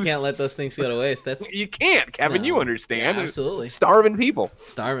do it. You can't let those things go to waste. You can't, Kevin. No. You understand? Yeah, absolutely. Starving people.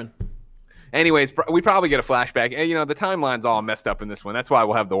 Starving. Anyways, we probably get a flashback. And, the timeline's all messed up in this one. That's why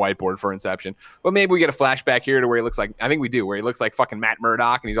we'll have the whiteboard for Inception. But maybe we get a flashback here to where he looks like, I think we do, where he looks like fucking Matt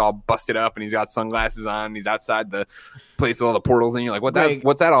Murdock, and he's all busted up, and he's got sunglasses on, and he's outside the place with all the portals, and you're like,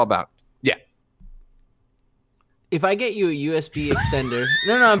 what's that all about? Yeah. If I get you a USB extender,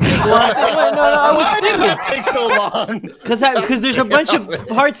 I was thinking. It takes so long? Because there's a bunch of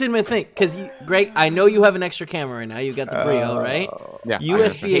parts in my thing. Because Greg, I know you have an extra camera right now. You got the Brio, right? Yeah.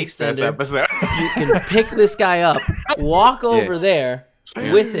 USB extender. You can pick this guy up, walk over there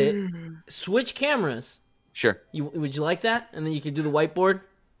with it, switch cameras. Sure. Would you like that? And then you can do the whiteboard.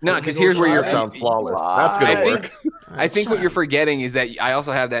 No, because here's where you're sounds flawless. That's gonna work. I think what you're forgetting is that I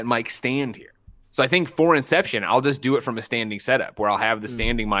also have that mic stand here. So I think for Inception, I'll just do it from a standing setup where I'll have the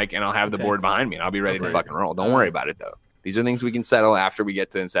standing mic and I'll have the board behind me and I'll be ready to fucking roll. Don't worry about it, though. These are things we can settle after we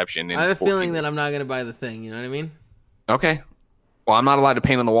get to Inception. I have a feeling that I'm not going to buy the thing. You know what I mean? Okay. Well, I'm not allowed to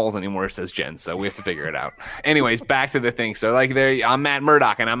paint on the walls anymore, says Jen, so we have to figure it out. Anyways, back to the thing. So, like, I'm Matt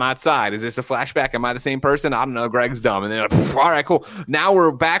Murdock, and I'm outside. Is this a flashback? Am I the same person? I don't know. Greg's dumb. And they're like, all right, cool. Now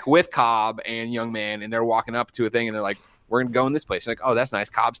we're back with Cobb and Young Man, and they're walking up to a thing, and they're like, we're going to go in this place. They're like, oh, that's nice.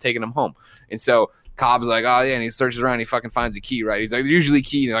 Cobb's taking them home. And so Cobb's like, oh, yeah, and he searches around, and he fucking finds a key, right? He's like, usually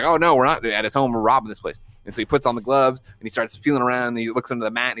key. And they're like, oh, no, we're not at his home. We're robbing this place. And so he puts on the gloves, and he starts feeling around, and he looks under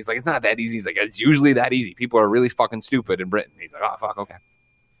the mat, and he's like, it's not that easy. He's like, it's usually that easy. People are really fucking stupid in Britain. And he's like, oh, fuck, okay.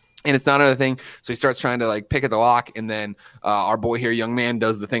 And it's not another thing. So he starts trying to like pick at the lock. And then our boy here, Young Man,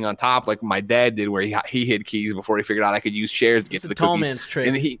 does the thing on top like my dad did where he hid keys before he figured out I could use chairs to get to the tall cookies. Man's trick.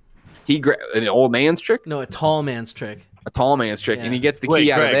 And an old man's trick? No, a tall man's trick. A tall man's trick. Yeah. And he gets the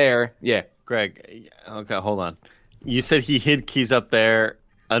key out of there. Yeah. Greg, okay, hold on. You said he hid keys up there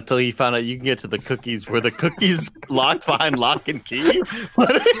until he found out you can get to the cookies. Were the cookies locked behind lock and key?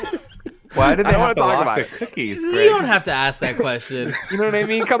 Why did they have to talk lock about the it. cookies? You Greg? don't have to ask that question. You know what I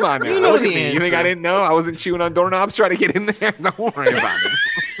mean? Come on, man. You know Look the at me. You think answer. I didn't know? I wasn't chewing on doorknobs trying to get in there. Don't worry about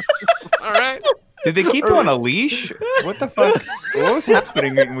it. All right. Did they keep him on a leash? What the fuck? What was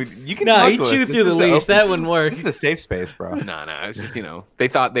happening? You can No, talk he to us. chewed This through the is leash. open- That wouldn't work. This is a safe space, bro. No, it's just, they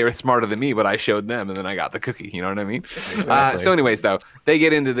thought they were smarter than me, but I showed them, and then I got the cookie. You know what I mean? Exactly. So anyways, though, they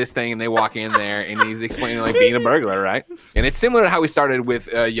get into this thing, and they walk in there, and he's explaining, like, being a burglar, right? And it's similar to how we started with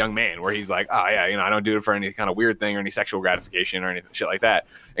Young Man, where he's like, oh, yeah, I don't do it for any kind of weird thing or any sexual gratification or anything shit like that.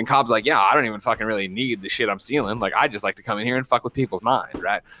 And Cobb's like, yeah, I don't even fucking really need the shit I'm stealing. Like, I just like to come in here and fuck with people's mind,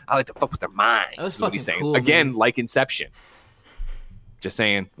 right? I like to fuck with their mind. That was Is what he's fucking saying. cool, Again, man. like Inception. Just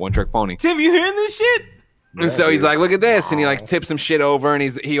saying, one trick pony. Tim, you hearing this shit? And so he's like, look at this. And he like tips some shit over and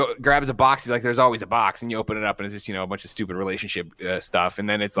he grabs a box. He's like, there's always a box. And you open it up and it's just, a bunch of stupid relationship stuff. And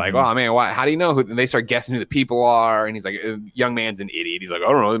then it's like, oh man, how do you know who? And they start guessing who the people are. And he's like, Young Man's an idiot. He's like, I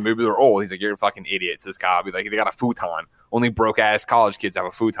don't know. Maybe they're old. He's like, you're a fucking idiot, says Cobb. He's like, they got a futon. Only broke ass college kids have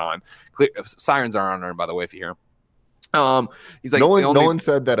a futon. Sirens are on there, by the way, if you hear them. He's like, Nolan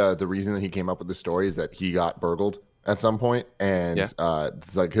said that the reason that he came up with the story is that he got burgled at some point, and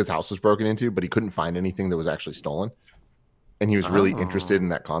it's like his house was broken into, but he couldn't find anything that was actually stolen, and he was really interested in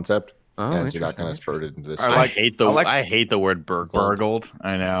that concept, and so that kind of spurred it into this. I hate the word burgled. Burgled.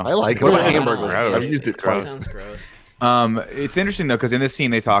 I know. I like it. What about Hamburger? I've used it twice. Sounds gross. It's interesting though, because in this scene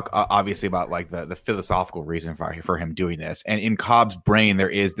they talk obviously about like the philosophical reason for him doing this, and in Cobb's brain there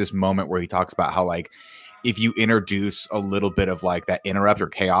is this moment where he talks about how like if you introduce a little bit of like that interrupt or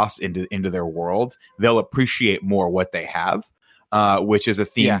chaos into their world, they'll appreciate more what they have, which is a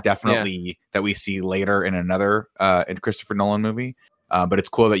theme definitely that we see later in another in Christopher Nolan movie. But it's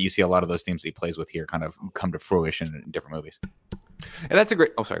cool that you see a lot of those themes that he plays with here kind of come to fruition in different movies. And that's a great.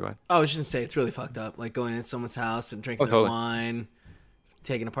 Oh, sorry. Go ahead. I was just gonna say it's really fucked up. Like going into someone's house and drinking their totally. wine,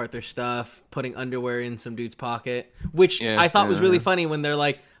 taking apart their stuff, putting underwear in some dude's pocket, which I thought was really funny when they're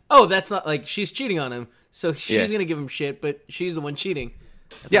like, "Oh, that's not like she's cheating on him, so she's gonna give him shit, but she's the one cheating."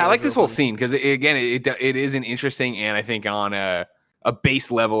 I like this whole scene because it is an interesting and I think on a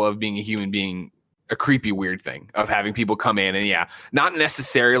base level of being a human being. A creepy, weird thing of having people come in and not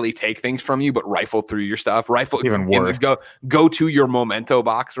necessarily take things from you, but rifle through your stuff. Rifle even worse. Go to your memento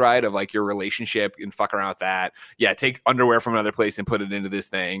box, right? Of like your relationship and fuck around with that. Yeah, take underwear from another place and put it into this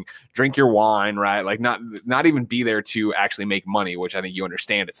thing. Drink your wine, right? Like not even be there to actually make money, which I think you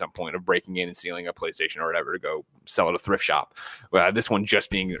understand at some point of breaking in and stealing a PlayStation or whatever to go sell at a thrift shop. This one just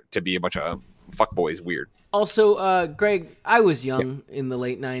being to be a bunch of fuckboys, weird. Also, Greg, I was young in the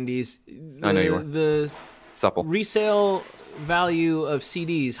late 90s. I know you were. The Supple. resale value of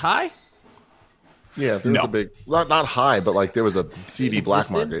CDs high? Yeah, there was a big, not high, but like there was a CD It black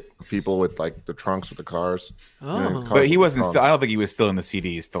existed? market. People with like the trunks with the cars. Oh. But he wasn't. I don't think he was still in the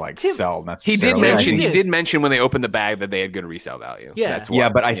CDs to like sell. He did necessarily. mention when they opened the bag that they had good resale value. Yeah. That's why. Yeah,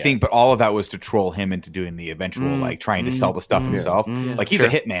 but I think, but all of that was to troll him into doing the eventual, like trying to sell the stuff himself. Like he's a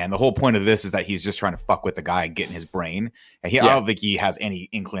hitman. The whole point of this is that he's just trying to fuck with the guy and get in his brain. And I don't think he has any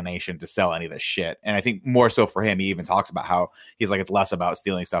inclination to sell any of this shit. And I think more so for him, he even talks about how he's like, it's less about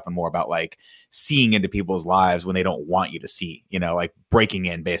stealing stuff and more about like seeing into people's lives when they don't want you to see, like breaking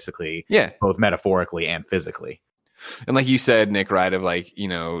in basically, both metaphorically and physically. And like you said, Nick, right, of like,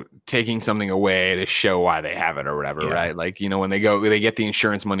 taking something away to show why they have it or whatever, right? Like, when they get the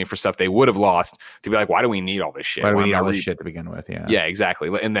insurance money for stuff they would have lost to be like, why do we need all this shit? Why do we need all this shit to begin with? Yeah. Yeah, exactly.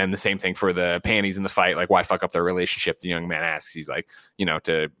 And then the same thing for the panties in the fight. Like, why fuck up their relationship? The young man asks. He's like,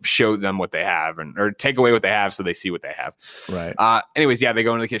 to show them what they have or take away what they have so they see what they have. Right. Anyways, they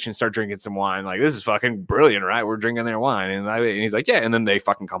go into the kitchen, start drinking some wine. Like, this is fucking brilliant, right? We're drinking their wine. And he's like, yeah. And then they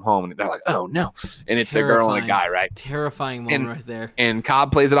fucking come home and they're like, oh no. And it's a girl and a guy, right? Terrifying moment right there. And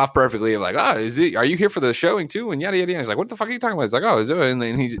Cobb plays it off perfectly. Like, oh, are you here for the showing too? And yada yada. He's like, what the fuck are you talking about? He's like, oh, is it? And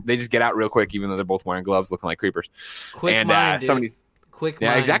then they just get out real quick, even though they're both wearing gloves, looking like creepers. Quick mind, dude. Quick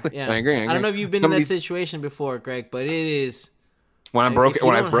mind. Yeah, exactly. Yeah. I agree. I don't know if you've been in that situation before, Greg, but it is. When I've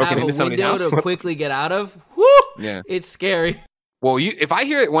broken into somebody's house to quickly get out of, whoo, yeah, it's scary. Well, if I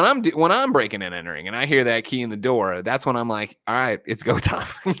hear it when I'm breaking and entering, and I hear that key in the door, that's when I'm like, all right, it's go time.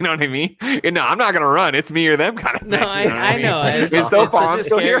 You know what I mean? And no, I'm not gonna run. It's me or them kind of thing. No, I know. It's so far, I'm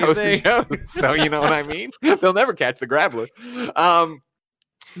still here hosting shows, so you know what I mean. They'll never catch the grappler.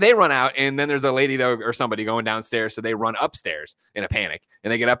 They run out, and then there's a lady though, or somebody going downstairs, so they run upstairs in a panic,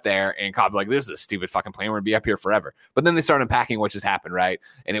 and they get up there, and Cobb's like, "This is a stupid fucking plan. We're gonna be up here forever." But then they start unpacking what just happened, right?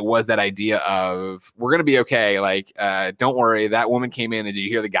 And it was that idea of we're gonna be okay. Like, don't worry. That woman came in, and did you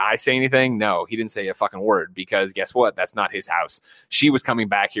hear the guy say anything? No, he didn't say a fucking word because guess what? That's not his house. She was coming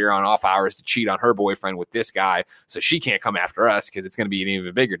back here on off hours to cheat on her boyfriend with this guy, so she can't come after us because it's gonna be an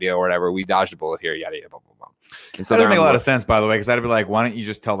even bigger deal or whatever. We dodged a bullet here, yada yada blah blah blah. And so that doesn't make a lot of sense, by the way, because I'd be like, why don't you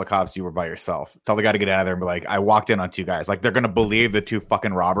just tell the cops you were by yourself? Tell the guy to get out of there and be like, I walked in on two guys. Like, they're going to believe the two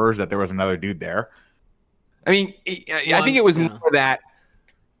fucking robbers that there was another dude there. I mean, I think it was more that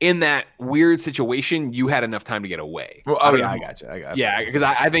in that weird situation, you had enough time to get away. Well, I got you. Yeah, because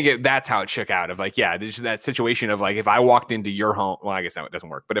I think that's how it shook out of like, yeah, there's that situation of like, if I walked into your home, well, I guess that doesn't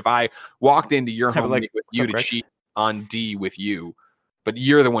work. But if I walked into your home with you to cheat on D with you, but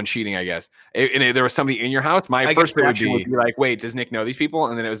you're the one cheating, I guess. And there was somebody in your house. My first reaction would be like, wait, does Nick know these people?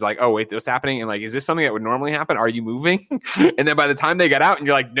 And then it was like, oh, wait, what's happening? And like, is this something that would normally happen? Are you moving? And then by the time they got out and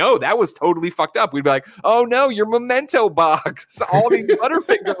you're like, no, that was totally fucked up. We'd be like, oh no, your memento box. All these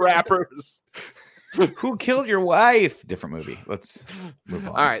Butterfinger wrappers. Who killed your wife? Different movie. Let's move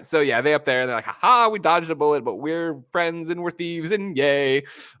on. All right. So yeah, they up there. They're like, haha, we dodged a bullet, but we're friends and we're thieves and yay.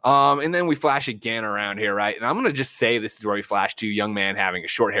 And then we flash again around here, right? And I'm going to just say this is where we flash to a young man having a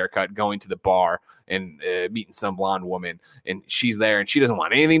short haircut, going to the bar and meeting some blonde woman. And she's there and she doesn't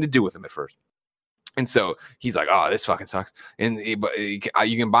want anything to do with him at first. And so he's like, oh, this fucking sucks. And but you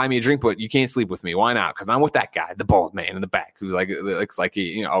can buy me a drink, but you can't sleep with me. Why not? Because I'm with that guy, the bald man in the back, who's like, looks like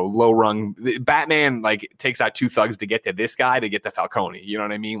a low rung. Batman like takes out two thugs to get to this guy to get to Falcone. You know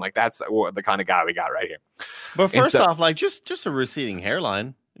what I mean? Like that's the kind of guy we got right here. But first off, like just a receding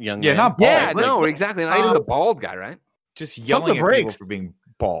hairline, young man. Not bald. Yeah, no, exactly. Not even the bald guy, right? Just yelling at people for being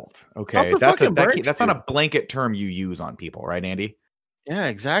bald. Okay, that's not a blanket term you use on people, right, Andy? Yeah,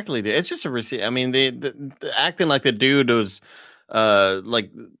 exactly. Dude. It's just a receipt. I mean, the acting like the dude was like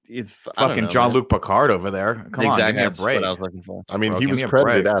fucking Jean-Luc Picard over there. Come on, give me a break. What I was looking for. I mean, he was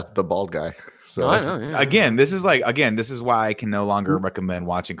credited as the bald guy. So again, this is why I can no longer recommend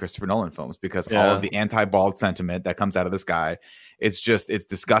watching Christopher Nolan films because all of the anti-bald sentiment that comes out of this guy, it's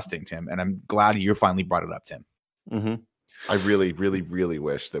disgusting, Tim. And I'm glad you finally brought it up, Tim. Mm-hmm. I really, really, really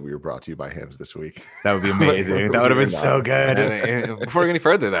wish that we were brought to you by Hims this week. That would be amazing. That would have been so good. And before we go any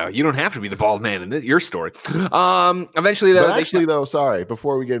further, though, you don't have to be the bald man in your story. Eventually, though, sorry.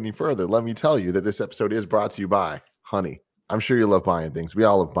 Before we get any further, let me tell you that this episode is brought to you by Honey. I'm sure you love buying things. We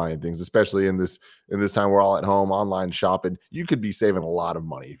all love buying things, especially in this time we're all at home, online shopping. You could be saving a lot of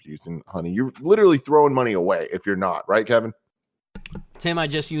money if you're using Honey. You're literally throwing money away if you're not, right, Kevin? Tim, I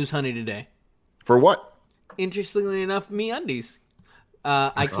just used Honey today. For what? Interestingly enough, MeUndies.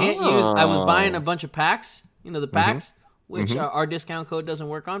 I can't use. I was buying a bunch of packs. You know the packs, which our discount code doesn't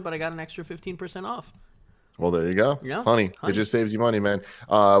work on, but I got an extra 15% off. Well, there you go. Yeah, Honey. It just saves you money, man.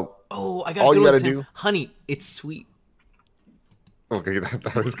 I got all you got to do. Honey, it's sweet. Okay,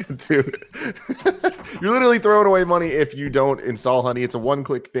 that was good too. You're literally throwing away money if you don't install Honey. It's a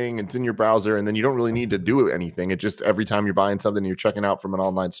one-click thing. It's in your browser, and then you don't really need to do anything. It just every time you're buying something and you're checking out from an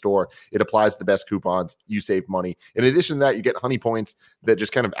online store, it applies the best coupons. You save money. In addition to that, you get Honey points that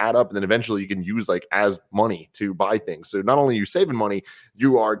just kind of add up, and then eventually you can use like as money to buy things. So not only are you saving money,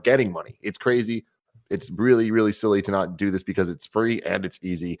 you are getting money. It's crazy. It's really, really silly to not do this because it's free and it's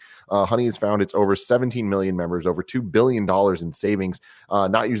easy. Honey has found its over 17 million members, over $2 billion in savings.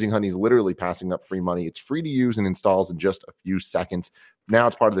 Not using Honey is literally passing up free money. It's free to use and installs in just a few seconds. Now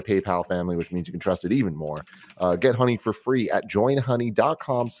it's part of the PayPal family, which means you can trust it even more. Get Honey for free at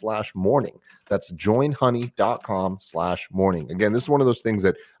joinhoney.com/morning. That's joinhoney.com/morning. Again, this is one of those things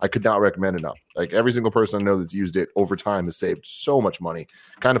that I could not recommend enough. Like every single person I know that's used it over time has saved so much money.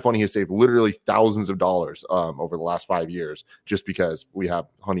 Kind of Funny has saved literally thousands of dollars over the last 5 years just because we have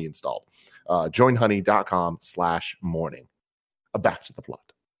Honey installed. Joinhoney.com/morning. Back to the plot.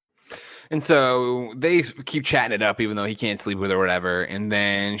 And so they keep chatting it up, even though he can't sleep with her or whatever. And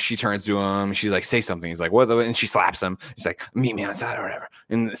then she turns to him. She's like, say something. He's like, what? And she slaps him. She's like, meet me outside or whatever.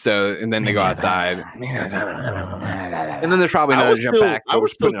 And then they go outside. And then there's probably another jump back. I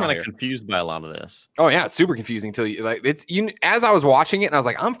was still kind of confused by a lot of this. Oh, yeah. It's super confusing until as I was watching it, and I was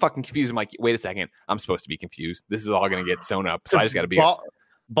like, I'm fucking confused. I'm like, wait a second. I'm supposed to be confused. This is all going to get sewn up. So I just got to be.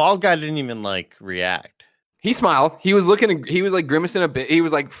 Bald guy didn't even like react. He smiled. He was like grimacing a bit. He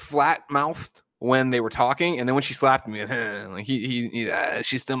was like flat mouthed when they were talking, and then when she slapped me, like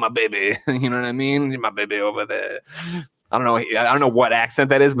she's still my baby. You know what I mean? My baby over there. I don't know what accent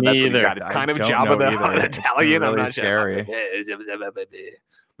that is, but that's what he got. Kind of Jabba the Italian. Really I'm not scary. Sure.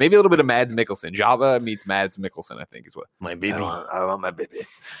 Maybe a little bit of Mads Mikkelsen. Jabba meets Mads Mikkelsen, I think, is what My baby. I want my baby.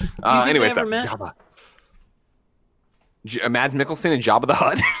 Anyways, Jabba. Mads Mikkelsen and Jabba the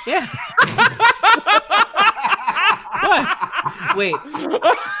Hutt. Yeah. What? Wait.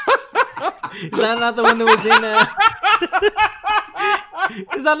 Is that not the one that was in?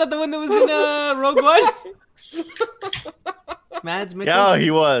 Is that not the one that was in Rogue One? Mads Mikkelsen. Yeah, he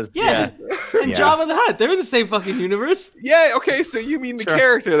was. Yeah. And Jabba the Hutt. They're in the same fucking universe. Yeah. Okay. So you mean the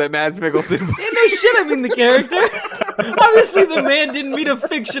character that Mads Mikkelsen? Yeah, no shit. I mean the character. Obviously, the man didn't meet a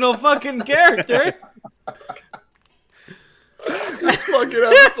fictional fucking character. This fucking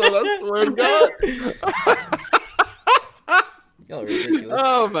episode, I swear to God. Y'all are ridiculous.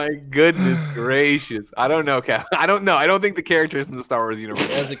 Oh my goodness gracious! I don't know, Cap. I don't know. I don't think the characters in the Star Wars universe.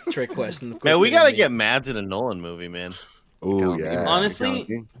 That was a trick question. Man, we gotta get Mads in a Nolan movie, man. Oh yeah.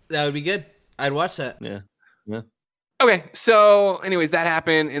 Honestly, that would be good. I'd watch that. Yeah. Okay, so anyways, that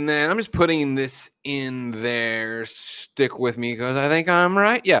happened, and then I'm just putting this in there. Stick with me because I think I'm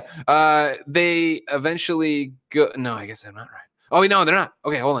right. Yeah. They eventually go. No, I guess I'm not right. Oh, no, they're not.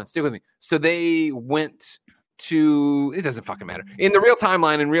 Okay, hold on. Stick with me. So they went to. It doesn't fucking matter. In the real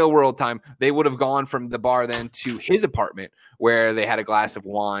timeline, in real world time, they would have gone from the bar then to his apartment where they had a glass of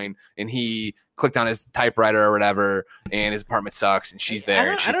wine, and he clicked on his typewriter or whatever, and his apartment sucks, and she's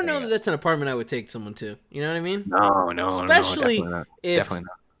there. I don't know that that's an apartment I would take someone to. You know what I mean? No. Especially if, definitely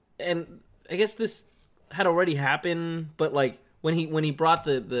not. And I guess this had already happened, but like when he brought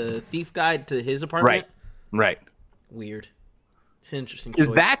the thief guy to his apartment, right. Weird. It's an interesting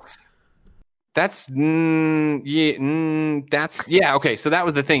choice. That's okay. So that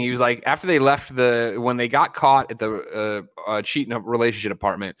was the thing. He was like, after they left when they got caught at the cheating relationship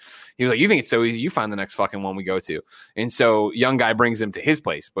apartment, he was like, you think it's so easy? You find the next fucking one we go to. And so young guy brings him to his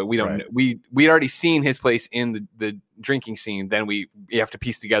place, but we don't. Right. We'd already seen his place in the drinking scene. Then we have to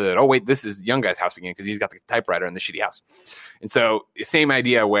piece together that, oh wait, this is young guy's house again because he's got the typewriter in the shitty house. And so same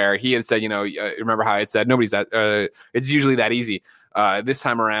idea where he had said, remember how I had said nobody's that. It's usually that easy. This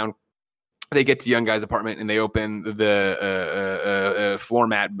time around, they get to young guy's apartment and they open the floor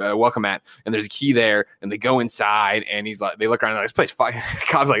mat, welcome mat, and there's a key there. And they go inside and he's like, they look around and like, this place fucking.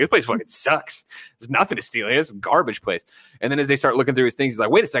 Cobb's like, this place fucking sucks. There's nothing to steal here. It's a garbage place. And then as they start looking through his things, he's like,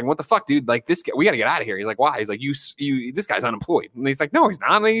 wait a second, what the fuck, dude? Like this, we got to get out of here. He's like, why? He's like, this guy's unemployed. And he's like, no, he's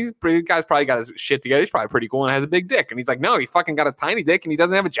not. Like, guy's probably got his shit together. He's probably pretty cool and has a big dick. And he's like, no, he fucking got a tiny dick and he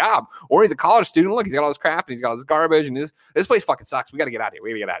doesn't have a job. Or he's a college student. Look, he's got all this crap and he's got all this garbage and this place fucking sucks. We got to get out of here. We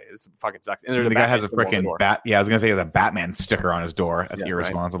got to get out of here. This fucking sucks. And the guy has a freaking bat. Yeah, I was gonna say he has a Batman sticker on his door. That's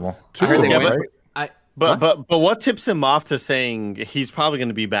irresponsible. Right. But what tips him off to saying he's probably going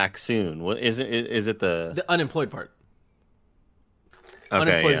to be back soon? What is it? Is it the unemployed part? Okay,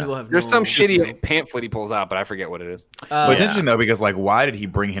 unemployed people have. There's some shitty pamphlet he pulls out, but I forget what it is. But it's interesting though because like, why did he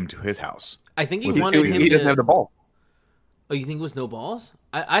bring him to his house? I think he wanted him. He doesn't have the balls. Oh, you think it was no balls?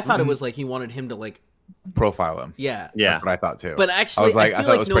 I thought it was like he wanted him to like profile him. Yeah, that's what I thought too. But actually, I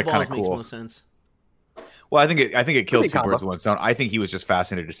thought it was no balls makes more sense. Well, I think it killed two birds with one stone. I think he was just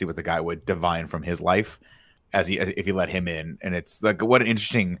fascinated to see what the guy would divine from his life if he let him in. And it's like, what an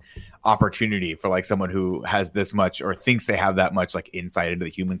interesting opportunity for like someone who has this much or thinks they have that much like insight into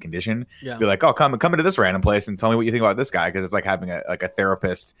the human condition. Yeah. Be like, oh, come into this random place and tell me what you think about this guy, because it's like having a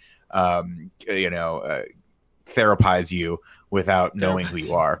therapist, therapize you without knowing who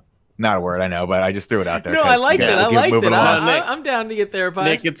you are. Not a word, I know, but I just threw it out there. No, I liked it. I liked it. I'm down to get therapized.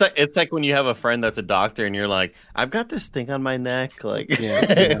 Nick, it's like when you have a friend that's a doctor and you're like, I've got this thing on my neck. Like,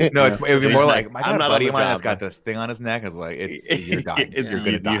 no, it would be more like, I'm not a buddy of mine that's got this thing on his neck. It's like, you're dying. You're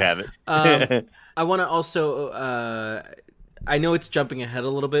gonna die. You have it. I want to also, I know it's jumping ahead a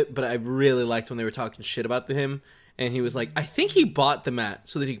little bit, but I really liked when they were talking shit about him. And he was like, I think he bought the mat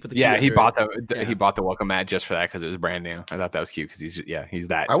so that he could put the he bought the welcome mat just for that because it was brand new. I thought that was cute because he's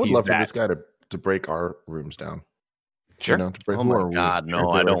that. I would love for this guy to break our rooms down. Sure. You know, to break, Oh who my are we? God, no,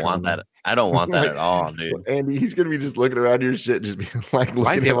 Translate I don't our want economy. that. I don't want that at all, dude. Andy, he's gonna be just looking around your shit, just being like Why does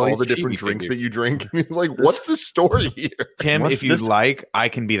looking he at have all all the these different chibi drinks figures? that you drink. And he's like, "What's the story here?" Tim, What's if you'd this- like, I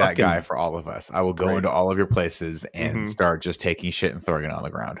can be that Fucking- guy for all of us. I will go Great. into all of your places and Mhm. start just taking shit and throwing it on the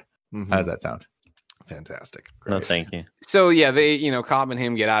ground. Mhm. How does that sound? Fantastic. No, Great. thank you. So yeah, they Cobb and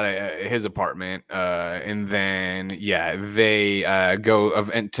him get out of his apartment, and then they go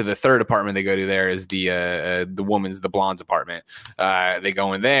to the third apartment they go to. There is the blonde's apartment. They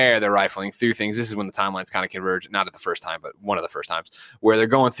go in there. They're rifling through things. This is when the timelines kind of converge. Not at the first time, but one of the first times where they're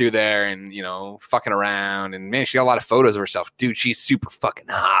going through there and fucking around. And man, she got a lot of photos of herself. Dude, she's super fucking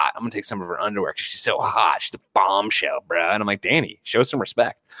hot. I'm gonna take some of her underwear because she's so hot. She's a bombshell, bro. And I'm like, Danny, show some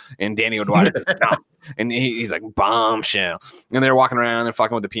respect. And Danny O'Dwyer, no. And he's like, bombshell. And they're walking around, they're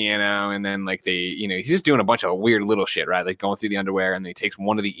fucking with the piano, and then like he's just doing a bunch of weird little shit, right? Like going through the underwear, and then he takes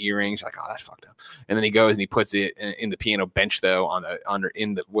one of the earrings, like, oh, that's fucked up. And then he goes and he puts it in the piano bench though,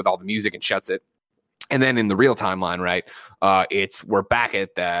 with all the music, and shuts it. And then in the real timeline, right? We're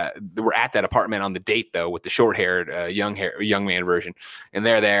at that apartment on the date though, with the short-haired young man version, and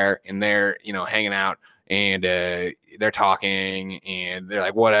they're there and they're hanging out. And they're talking, and they're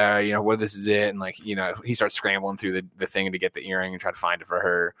like, "What? This is it." And he starts scrambling through the thing to get the earring and try to find it for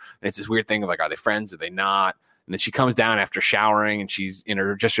her. And it's this weird thing of like, are they friends? Are they not? And then she comes down after showering, and she's in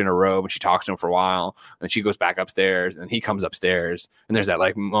her robe, and she talks to him for a while. And she goes back upstairs, and he comes upstairs, and there's that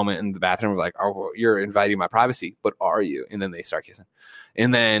like moment in the bathroom of like, "Oh, you're invading my privacy, but are you?" And then they start kissing,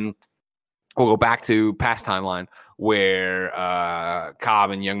 and then we'll go back to past timeline where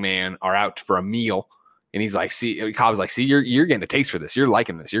Cobb and young man are out for a meal. And he's like, Cobb's like, you're getting a taste for this. You're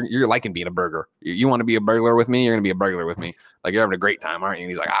liking this. You're liking being a burger. You want to be a burglar with me? You're going to be a burglar with me. Like, you're having a great time, aren't you?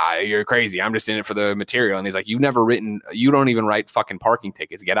 And he's like, you're crazy. I'm just in it for the material. And he's like, you don't even write fucking parking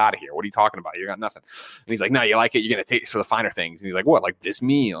tickets. Get out of here. What are you talking about? You got nothing. And he's like, no, you like it. You're going to taste for the finer things. And he's like, what? Like this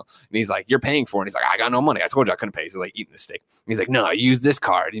meal? And he's like, you're paying for it. And he's like, I got no money. I told you I couldn't pay. So like eating the steak. And he's like, no, use this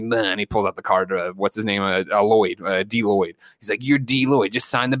card. And then he pulls out the card. What's his name? Lloyd, D. Lloyd. He's like, you're D. Lloyd. Just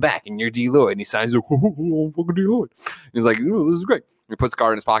sign the back and you're D. Lloyd. And he signs, like, I'm fucking D. Lloyd. And he's like, oh, this is great. And he puts the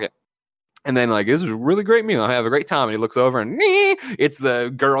card in his pocket. And then like, this is a really great meal. I have a great time. And he looks over and it's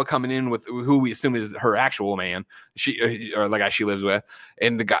the girl coming in with who we assume is her actual man. Or the guy she lives with.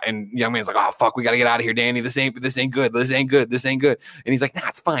 And the guy and young man's like, oh fuck, we got to get out of here, Danny. This ain't good. This ain't good. And he's like, nah,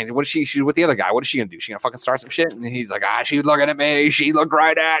 it's fine. What is she's with the other guy. What is she gonna do? She gonna fucking start some shit? And he's like, she was looking at me. She looked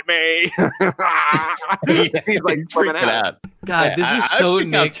right at me. He's like freaking out. God, this is so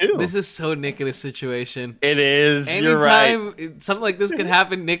freak out Nick. too. This is so Nick in a situation. It is. You're right. Anytime something like this can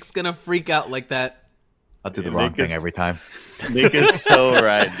happen, Nick's gonna freak out like that. I'll do the Yeah, wrong Nick thing is- every time. Nick is so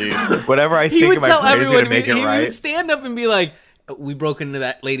right, dude. Whatever I He think would of my tell play is everyone. going to make it He right. would stand up and be like, "We broke into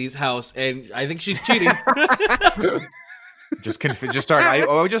that lady's house, and I think she's cheating." Just start. I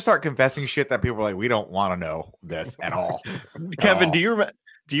would just start confessing shit that people are like, we don't want to know this at all. Kevin, all.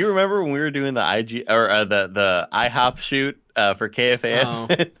 do you remember when we were doing the IG or the IHOP shoot for KFAN? Oh.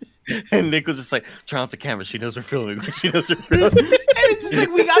 And Nick was just like, turn off the camera. She knows we're filming. She knows we're filming. And it's just like,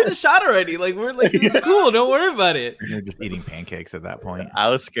 we got the shot already. Like, we're like, it's cool. Don't worry about it. They're just eating pancakes at that point. I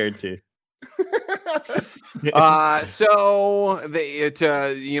was scared too. So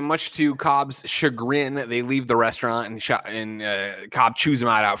much to Cobb's chagrin, they leave the restaurant and Cobb chews him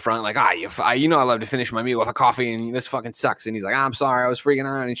out front, like, I love to finish my meal with a coffee, and this fucking sucks. And he's like, I'm sorry, I was freaking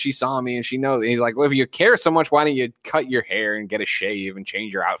out, and she saw me, and she knows. And he's like, well, if you care so much, why don't you cut your hair and get a shave and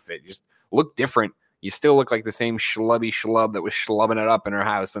change your outfit? Just look different. You still look like the same schlubby schlub that was schlubbing it up in her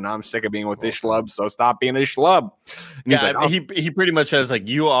house, and I'm sick of being with this schlub, so stop being a schlub. And he's Yeah, like, he pretty much says like,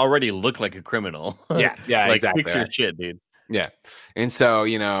 you already look like a criminal. yeah, like exactly. fix your shit, dude. Yeah. And so,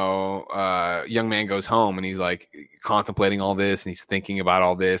 young man goes home and he's like contemplating all this and he's thinking about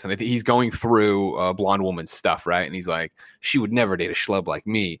all this. And I think he's going through blonde woman's stuff, right? And he's like, she would never date a schlub like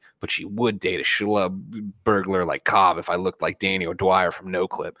me, but she would date a schlub burglar like Cobb if I looked like Danny O'Dwyer from No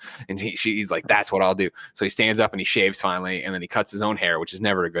Clip. And he's like, that's what I'll do. So he stands up and he shaves finally, and then he cuts his own hair, which is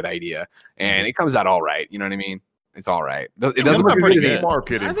never a good idea. And it comes out all right. You know what I mean? It's all right. It doesn't look look pretty good. good.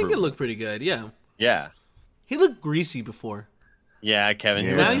 Market I think it improvement. looked pretty good. Yeah. Yeah. He looked greasy before. Yeah, Kevin,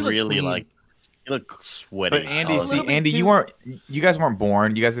 you Now look you look really clean. like you look sweaty. But Andy, all a over. little bit Andy, too- you guys weren't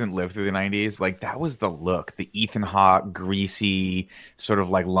born. You guys didn't live through the 90s. Like, that was the look, the Ethan Hawke, greasy, sort of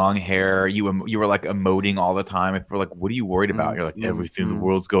like long hair. You were like emoting all the time. And people were like, what are you worried about? You're like, everything, the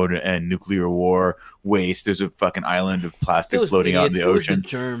world's going to end, nuclear war, waste. There's a fucking island of It plastic was floating out in idiots. the It was the ocean.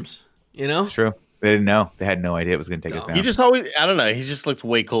 germs. You know? It's true. They didn't know. They had no idea it was going to take us Dumb. down. He just always, I don't know. He just looks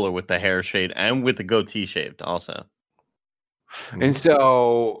way cooler with the hair shade and with the goatee shaved also. And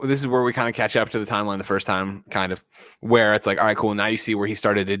so this is where we kind of catch up to the timeline the first time, kind of, where it's like, all right, cool. Now you see where he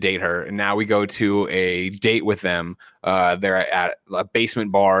started to date her. And now we go to a date with them. They're at a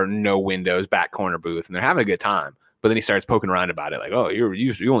basement bar, no windows, back corner booth, and they're having a good time. But then he starts poking around about it, like, oh,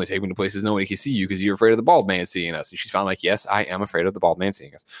 you only take me to places nobody can see you because you're afraid of the bald man seeing us. And she's finally like, yes, I am afraid of the bald man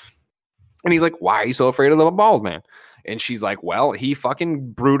seeing us. And he's like, why are you so afraid of the bald man? And she's like, well, he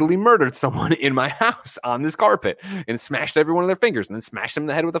fucking brutally murdered someone in my house on this carpet and smashed every one of their fingers and then smashed them in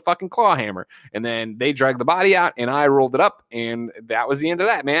the head with a fucking claw hammer. And then they dragged the body out and I rolled it up. And that was the end of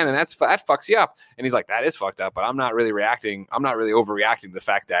that, man. And that fucks you up. And he's like, that is fucked up, but I'm not really reacting. I'm not really overreacting to the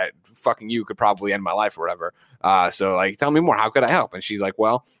fact that fucking you could probably end my life or whatever. So like, tell me more. How could I help? And she's like,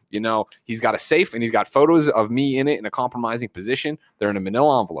 well, you know, he's got a safe and he's got photos of me in it in a compromising position. They're in a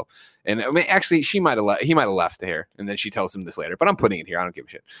manila envelope. And I mean, actually, he might have left here. And then she tells him this later, but I'm putting it here. I don't give a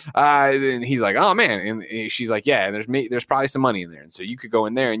shit. And he's like, oh man. And she's like, yeah, there's probably some money in there. And so you could go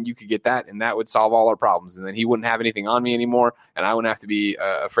in there and you could get that. And that would solve all our problems. And then he wouldn't have anything on me anymore. And I wouldn't have to be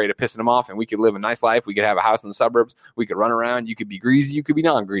afraid of pissing him off. And we could live a nice life. We could have a house in the suburbs. We could run around. You could be greasy. You could be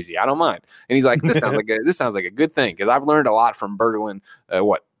non-greasy. I don't mind. And he's like, this sounds like a good thing. Cause I've learned a lot from burgling,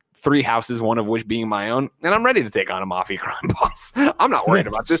 3 houses, one of which being my own, and I'm ready to take on a mafia crime boss. I'm not worried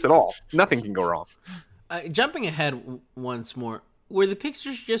about this at all. Nothing can go wrong. Jumping ahead once more, were the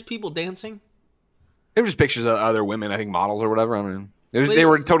pictures just people dancing? They were just pictures of other women, I think models or whatever. I mean, they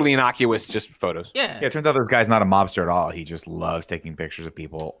were totally innocuous, just photos. Yeah. It turns out this guy's not a mobster at all. He just loves taking pictures of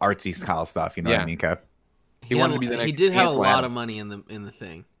people, artsy style stuff. You know what I mean, Kev? He wanted to be the next. He did have a lot of money in the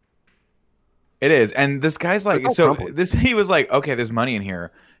thing. It is, and this guy's like, he was like, okay, there's money in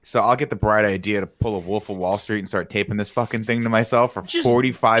here. So I'll get the bright idea to pull a Wolf of Wall Street and start taping this fucking thing to myself for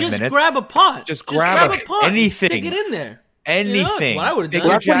 45 minutes. Just grab a pot. Just grab a pot. Anything. Stick it in there. Anything. That's what I would have done.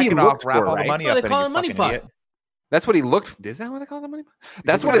 Take your jacket off, wrap all the money up. That's what they call a money pot. That's what he looked. Is that what they call the money pot?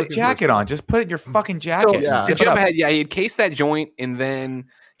 That's what a jacket on. Just put it in your fucking jacket. So, to jump ahead, he had cased that joint, and then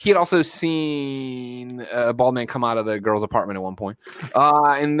he had also seen a bald man come out of the girl's apartment at one point.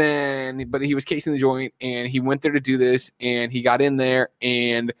 But he was casing the joint, and he went there to do this, and he got in there,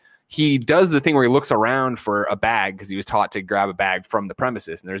 and he does the thing where he looks around for a bag because he was taught to grab a bag from the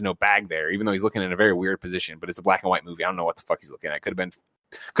premises, and there's no bag there, even though he's looking in a very weird position. But it's a black and white movie. I don't know what the fuck he's looking at. Could have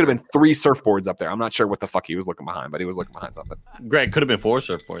been 3 surfboards up there. I'm not sure what the fuck he was looking behind, but he was looking behind something. Greg, could have been 4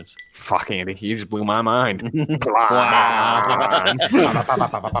 surfboards. Fuck, Andy, you just blew my mind.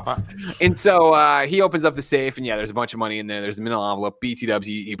 And so he opens up the safe, and there's a bunch of money in there. There's the manila envelope. BT Dubs,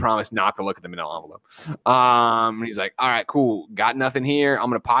 he promised not to look at the manila envelope. And he's like, all right, cool. Got nothing here. I'm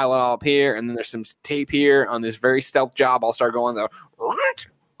going to pile it all up here. And then there's some tape here on this very stealth job. I'll start going,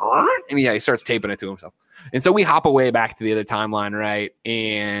 and he starts taping it to himself. And so we hop away back to the other timeline, right?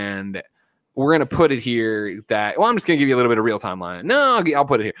 And we're going to put it here I'm just going to give you a little bit of real timeline. No, I'll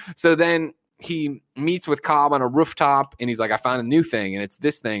put it here. So then he meets with Cobb on a rooftop, and he's like, I found a new thing, and it's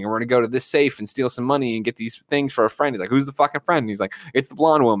this thing, and we're going to go to this safe and steal some money and get these things for a friend. He's like, who's the fucking friend? And he's like, it's the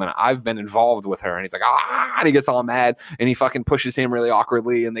blonde woman. I've been involved with her. And he's like, and he gets all mad, and he fucking pushes him really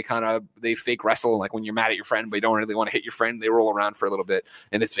awkwardly, and they fake wrestle, like when you're mad at your friend, but you don't really want to hit your friend. They roll around for a little bit,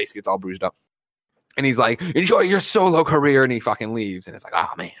 and his face gets all bruised up. And he's like, enjoy your solo career. And he fucking leaves. And it's like, oh,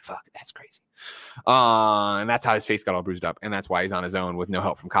 man, fuck, that's crazy. And that's how his face got all bruised up. And that's why he's on his own with no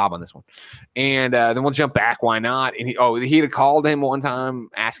help from Cobb on this one. And then we'll jump back. Why not? And he had called him one time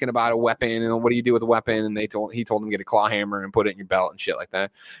asking about a weapon. And what do you do with a weapon? And he told him get a claw hammer and put it in your belt and shit like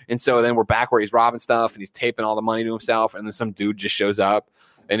that. And so then we're back where he's robbing stuff and he's taping all the money to himself. And then some dude just shows up.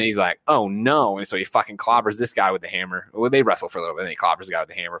 And he's like, oh, no. And so he fucking clobbers this guy with the hammer. Well, they wrestle for a little bit. And he clobbers the guy with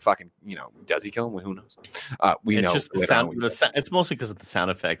the hammer. Fucking, does he kill him? Well, who knows? Just the sound. It's mostly because of the sound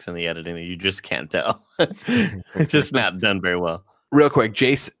effects and the editing that you just can't tell. It's just not done very well. Real quick,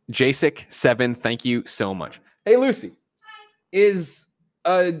 Jasic7, thank you so much. Hey, Lucy, is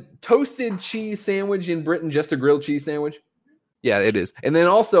a toasted cheese sandwich in Britain just a grilled cheese sandwich? Yeah, it is. And then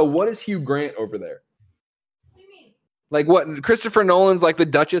also, what is Hugh Grant over there? Like what? Christopher Nolan's like the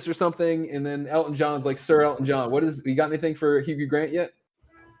Duchess or something, and then Elton John's like Sir Elton John. What is? You got anything for Hugh Grant yet?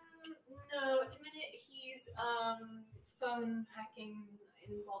 No, at the minute he's phone hacking,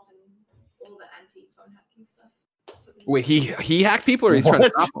 involved in all the anti-phone hacking stuff. Wait, he hacked people, or he's trying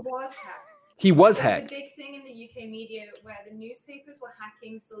to stop them? He was hacked. It was a big thing in the UK media where the newspapers were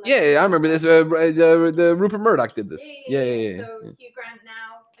hacking. Yeah, I remember this. The Rupert Murdoch did this. Yeah. So Hugh Grant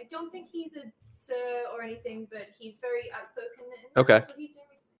now, I don't think he's a sir or anything, but he's very outspoken. Okay. That's what he's doing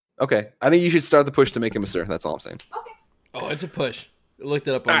recently. Okay, I think you should start the push to make him a sir. That's all I'm saying. Okay. Oh, it's a push. Looked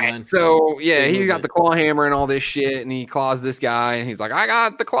it up All online. right, so yeah, Big he got movement. the claw hammer and all this shit, and he claws this guy, and he's like, "I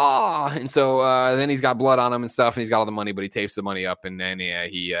got the claw," and so then he's got blood on him and stuff, and he's got all the money, but he tapes the money up, and then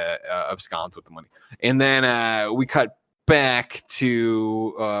he absconds with the money, and then we cut back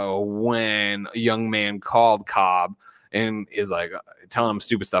to when a young man called Cobb and is like telling him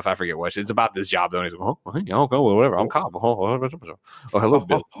stupid stuff. I forget what it's about this job though. And he's like, whatever. I'm Cobb. Oh, hello,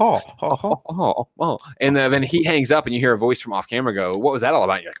 Bill. And then he hangs up, and you hear a voice from off camera go, "What was that all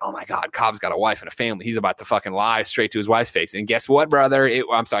about?" You're like, "Oh my God, Cobb's got a wife and a family. He's about to fucking lie straight to his wife's face." And guess what, brother?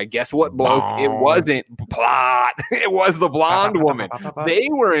 Guess what, bloke? It wasn't plot. It was the blonde woman. They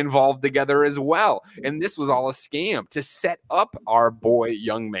were involved together as well, and this was all a scam to set up our boy,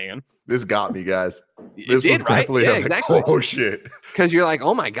 young man. This got me, guys. It This did, was right? definitely Yeah, like, exactly. oh shit. Because you're like,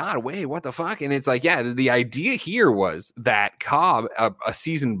 oh my God, wait, what the fuck? And it's like, yeah, the idea here was that Cobb, a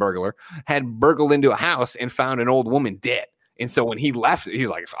seasoned burglar, had burgled into a house and found an old woman dead. And so when he left, he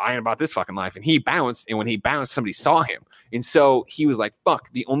was like, I ain't about this fucking life. And he bounced. And when he bounced, somebody saw him. And so he was like,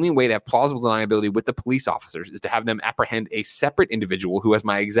 fuck, the only way to have plausible deniability with the police officers is to have them apprehend a separate individual who has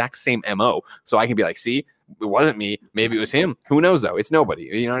my exact same MO. So I can be like, see, it wasn't me. Maybe it was him. Who knows, though? It's nobody.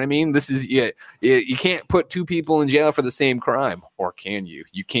 You know what I mean? This is, you can't put two people in jail for the same crime. Or can you?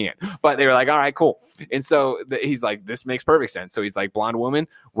 You can't. But they were like, all right, cool. And so he's like, this makes perfect sense. So he's like, blonde woman,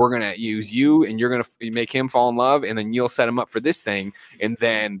 we're going to use you and you're going to make him fall in love. And then you'll set him up for this thing. And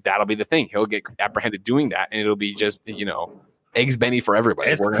then that'll be the thing. He'll get apprehended doing that. And it'll be just, eggs Benny for everybody.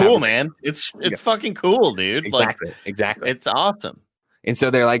 It's cool, man. It's fucking cool, dude. Exactly. It's awesome. And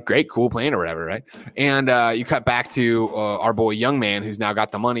so they're like, great, cool plan or whatever, right? And you cut back to our boy, young man, who's now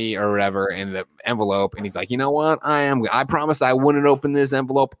got the money or whatever in the envelope. And he's like, you know what? I promised I wouldn't open this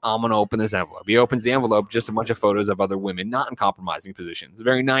envelope. I'm going to open this envelope. He opens the envelope, just a bunch of photos of other women, not in compromising positions.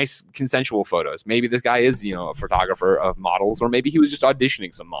 Very nice, consensual photos. Maybe this guy is, a photographer of models, or maybe he was just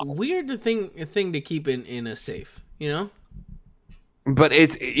auditioning some models. Weird thing to keep in a safe, But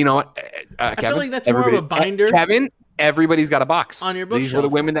it's, Kevin, I feel like that's more of a binder. Kevin, everybody's got a box on your bookshelf. These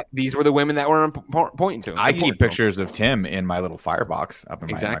were the women that were pointing to him. I keep pictures of Tim in my little firebox up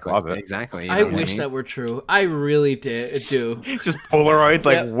in my closet. Exactly. I wish that were true. I really do. Just Polaroids.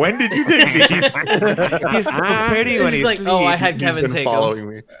 Like, when did you take these? He's so pretty when he's like, oh, I had Kevin take following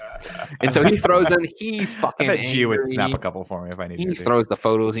me. And so he throws them. He's fucking. I bet Gio would snap a couple for me if I needed to. He throws the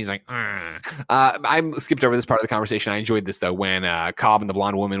photos. He's like, I skipped over this part of the conversation. I enjoyed this though when Cobb and the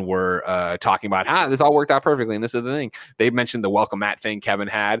blonde woman were talking about this all worked out perfectly. And this is the thing. They mentioned the welcome mat thing Kevin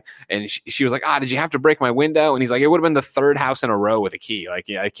had, and she was like, did you have to break my window? And he's like, it would have been the third house in a row with a key. Like,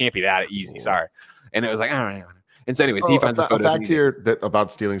 yeah, it can't be that easy. Sorry. And it was like, all right. And so anyways, he finds the photos. A fact here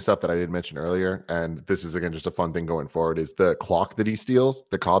about stealing stuff that I didn't mention earlier, and this is again just a fun thing going forward, is the clock that he steals,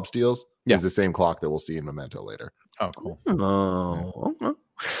 the Cobb steals, is the same clock that we'll see in Memento later. Oh, cool. Oh, okay.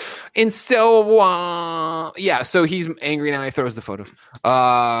 And so so he's angry now. He throws the photos.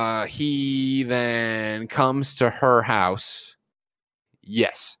 He then comes to her house.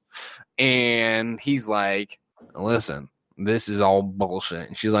 Yes. And he's like, listen, this is all bullshit.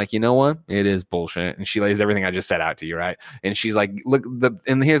 And she's like, you know what? It is bullshit. And she lays everything I just set out to you, right? And she's like, look,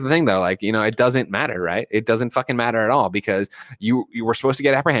 and here's the thing though, like, it doesn't matter, right? It doesn't fucking matter at all, because you were supposed to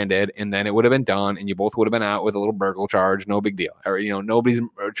get apprehended, and then it would have been done, and you both would have been out with a little burgle charge, no big deal. Or, nobody's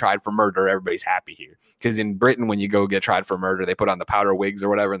tried for murder, everybody's happy here. Because in Britain, when you go get tried for murder, they put on the powder wigs or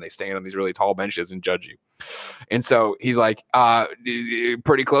whatever, and they stand on these really tall benches and judge you. And so he's like,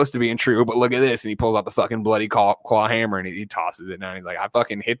 pretty close to being true, but look at this. And he pulls out the fucking bloody claw hammer, and he tosses it down. He's like, I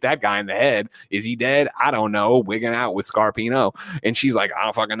fucking hit that guy in the head. Is he dead? I don't know. Wigging out with Scarpino. And she's like, I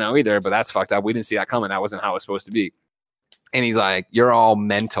don't fucking know either, but that's fucked up. We didn't see that coming. That wasn't how it was supposed to be. And he's like, you're all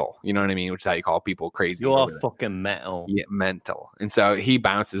mental. You know what I mean? Which is how you call people crazy. You're all fucking mental. Yeah, mental. And so he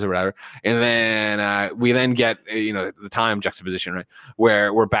bounces or whatever. And then we then get, the time juxtaposition, right?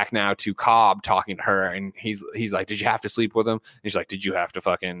 Where we're back now to Cobb talking to her. And he's like, did you have to sleep with him? And she's like, did you have to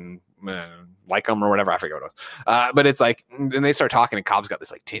fucking like him or whatever? I forget what it was. But it's like, and they start talking, and Cobb's got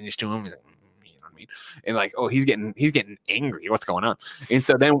this like tinge to him. He's like, and like, oh, he's getting angry. What's going on? And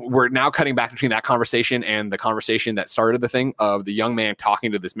so then we're now cutting back between that conversation and the conversation that started the thing of the young man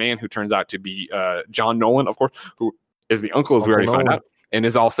talking to this man who turns out to be John Nolan, of course, who is the uncle, as we already found out, and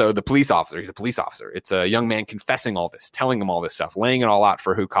is also the police officer. He's a police officer. It's a young man confessing all this, telling him all this stuff, laying it all out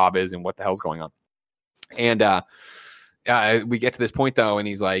for who Cobb is and what the hell's going on. And we get to this point though, and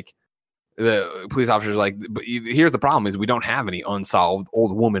he's like, the police officer's like, but here's the problem is we don't have any unsolved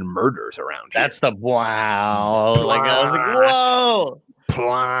old woman murders around here. That's the wow. Like, I was like, whoa.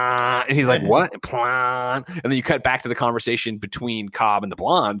 Plan. And he's like, what? Plan. And then you cut back to the conversation between Cobb and the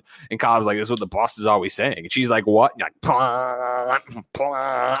blonde. And Cobb's like, this is what the boss is always saying. And she's like, what? And like, Plan.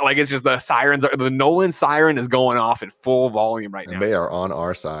 Plan. Like, it's just the sirens. The Nolan siren is going off at full volume right now. And they are on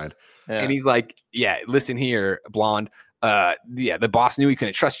our side. Yeah. And he's like, yeah, listen here, blonde. The boss knew he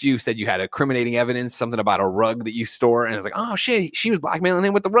couldn't trust you, said you had incriminating evidence, something about a rug that you store. And it's like, oh shit, she was blackmailing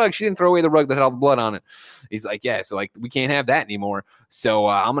him with the rug. She didn't throw away the rug that had all the blood on it. He's like, yeah, so like we can't have that anymore. So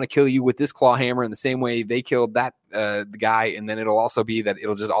I'm gonna kill you with this claw hammer in the same way they killed that the guy, and then it'll also be that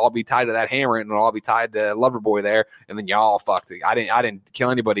it'll just all be tied to that hammer, and it'll all be tied to Loverboy there, and then y'all fucked it. I didn't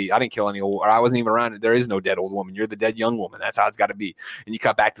kill anybody. I didn't kill any old, or I wasn't even around. There is no dead old woman. You're the dead young woman. That's how it's got to be. And you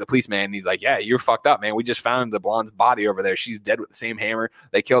cut back to the policeman, and he's like, yeah, you're fucked up, man. We just found the blonde's body over there. She's dead with the same hammer.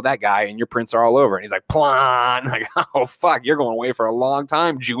 They killed that guy, and your prints are all over. And he's like, plan. Like, oh fuck, you're going away for a long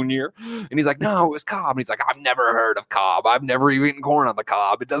time, Junior. And he's like, no, it was Cobb. And he's like, I've never heard of Cobb. I've never eaten corn on the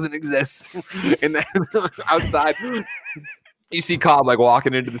cob. It doesn't exist. And then outside, you see Cobb like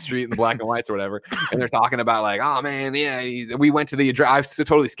walking into the street in the black and whites or whatever, and they're talking about like, oh man, yeah, we went to the address. I've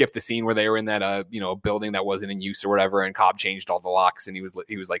totally skipped the scene where they were in that building that wasn't in use or whatever, and Cobb changed all the locks, and he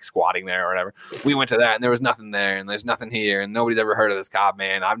was like squatting there or whatever. We went to that, and there was nothing there, and there's nothing here, and nobody's ever heard of this Cobb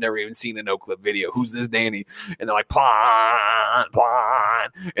man. I've never even seen a no clip video. Who's this Danny? And they're like, plan, plan,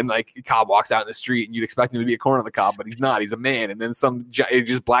 and like Cobb walks out in the street, and you'd expect him to be a corn on the cob, but he's not. He's a man. And then it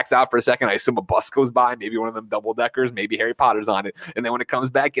just blacks out for a second. I assume a bus goes by, maybe one of them double deckers, maybe Harry Potter's on it, and then when it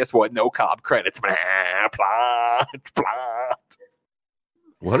comes back, guess what? No Cobb credits. What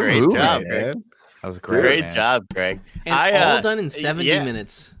a Great movie, job, man. That was great. Great man. job, Greg. And all done in 70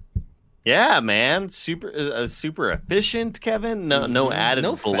 minutes. Yeah, man. Super efficient, Kevin. No added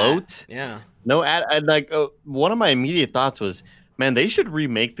No bloat. fat. Yeah. No add. One of my immediate thoughts was, man, they should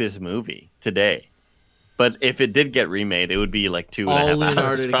remake this movie today. But if it did get remade, it would be like 2.5 All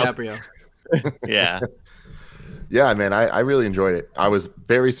hours. Leonardo DiCaprio. Yeah. Yeah, man, I really enjoyed it. I was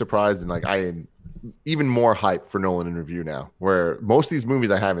very surprised, and like I am even more hyped for Nolan in review now, where most of these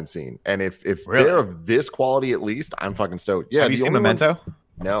movies I haven't seen, and if Really? they're of this quality at least, I'm fucking stoked. Yeah, Have you the seen only Memento?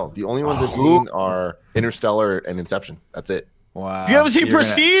 No, the only ones I've seen are Interstellar and Inception. That's it. Wow. You haven't seen You're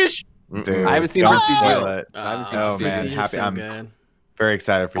Prestige? Dude, I haven't seen don't Prestige spoil yet. it. I haven't seen Oh, Prestige man, yet. happy. So I'm good. very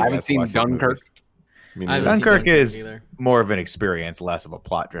excited for you. I haven't guys to seen watch these Dunkirk. movies. I mean, I haven't seen Dunkirk is either. more of an experience, less of a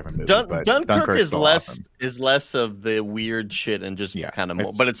plot-driven movie. but Dunkirk Dunkirk's is still less awesome. of the weird shit and just kind of more,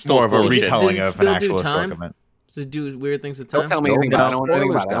 It's but it's still more of a cool shit. retelling Does it of an still do actual time? historical event. Does it do weird things with time? Don't tell me No, anything about it. I no don't want to know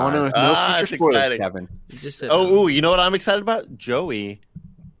anything about it. I want to know spoilers, no guys. future spoilers, Exciting. Kevin. You just said Oh, you know what I'm excited about? Joey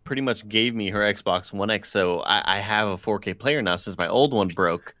pretty much gave me her Xbox One X, so I have a 4K player now since my old one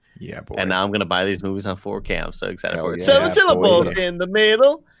broke. Yeah, boy. And now I'm gonna buy these movies on 4K. I'm so excited Hell for it. yeah, 7 boy. syllables in the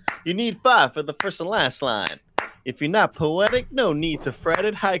middle. You need 5 for the first and last line. If you're not poetic, no need to fret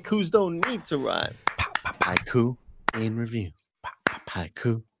it. Haikus don't need to rhyme. Haiku in review.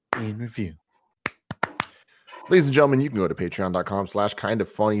 Haiku in review. Ladies and gentlemen, you can go to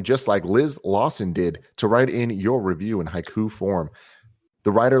patreon.com/kindoffunny, just like Liz Lawson did, to write in your review in haiku form.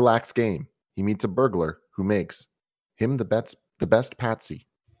 The writer lacks game. He meets a burglar who makes him the best patsy.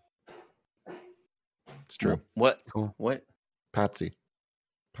 It's true. What? Cool. What? Patsy.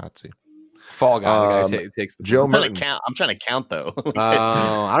 Fall guy. The guy takes the Joe I'm trying Merton. to count. I'm trying to count though.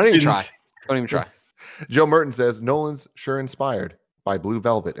 I don't even try. Don't even try. Joe Merton says Nolan's sure inspired by Blue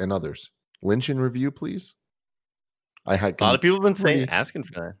Velvet and others. Lynch in review, please. A lot of people have been asking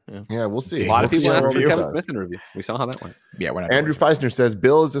for that. Yeah. Yeah, we'll see. A lot of We'll see people how asked for it Kevin goes. Smith in review. We saw how that went. Yeah, we're not Andrew Feisner says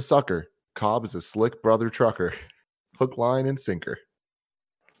Bill is a sucker. Cobb is a slick brother trucker. Hook, line, and sinker.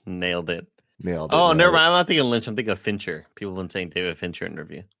 Nailed it. Nailed it. Oh, nailed never it. mind. I'm not thinking Lynch. I'm thinking of Fincher. People have been saying David Fincher in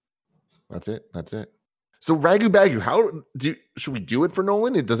review. That's it. So Ragu Bagu, should we do it for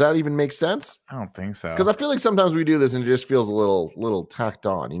Nolan? Does that even make sense? I don't think so. Because I feel like sometimes we do this and it just feels a little tacked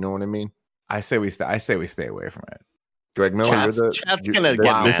on. You know what I mean? I say we stay away from it. Greg Miller, Chat's gonna get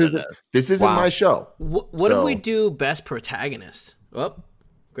mad at us. This isn't Wow. my show. What if we So- do best protagonist? Oh,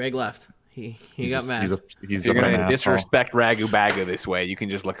 Greg left. He got mad. He's If you're a gonna man. disrespect Ragu Baga this way, you can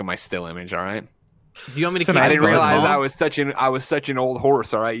just look at my still image. All right. Do you want me to It's a keep nice I didn't going realize long? I was such an old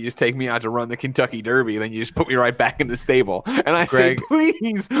horse. All right, you just take me out to run the Kentucky Derby, then you just put me right back in the stable, and I say, Greg-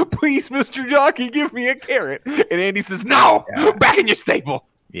 "Please, Mr. Jockey, give me a carrot." And Andy says, "No, Yeah. back in your stable."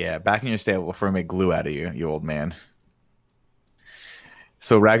 Yeah, back in your stable before we make glue out of you, you old man.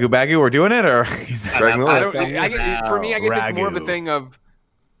 So Ragu Bagu, we're doing it, or Greg Miller. I don't. For me, I guess it's more of a Ragu. thing of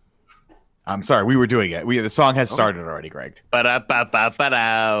I'm sorry, we were doing it. The song has started already, Greg.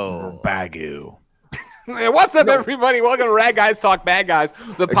 Ba-da-ba-ba-ba-dow. Bagu. What's up, everybody? Welcome to Rad Guys Talk Bad Guys,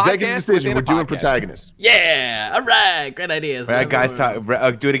 the Executive podcast decision. within We're a doing podcast. protagonists. Yeah. All right. Great ideas. Rad Guys talk.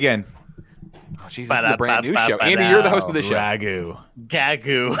 Do it again. Oh, Jesus, this is a brand new show. Andy, you're the host of the show. Ragu.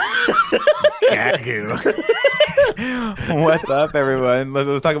 Gagoo. Gagoo. What's up, everyone?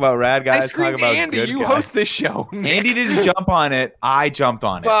 Let's talk about Rad Guys. I Talk screamed, about Andy, good you guys. host this show. Andy didn't jump on it. I jumped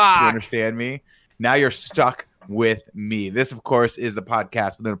on it. Fuck. You understand me? Now you're stuck with me. This, of course, is the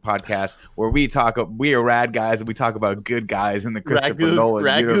podcast within a podcast where we are Rad Guys and we talk about good guys in the Christopher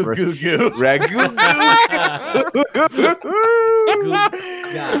Nolan universe. Ragu.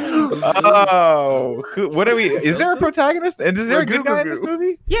 Oh, what are we? Is there a protagonist? And is there a good guy in this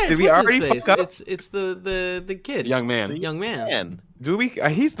movie? Yeah. Did we already fuck up? It's the kid. Young man. Young man. Do we?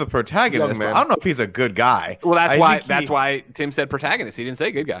 He's the protagonist. Young man. I don't know if he's a good guy. Well, I think that's why Tim said protagonist. He didn't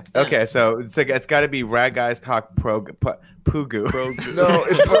say good guy. Okay, so it's got to be Rad Guys Talk Pugu. No,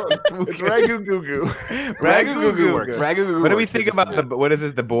 it's Ragu Goo Goo. Ragu Goo Goo works. Ragu Goo Goo What do we works. think about the? What is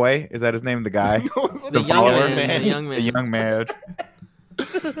this? The boy? Is that his name? The guy? The young follower? man. The young man. The young man.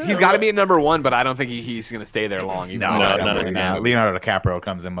 He's got to be at number one, but I don't think he's going to stay there long. even No, though no, he's no, got- no. Leonardo DiCaprio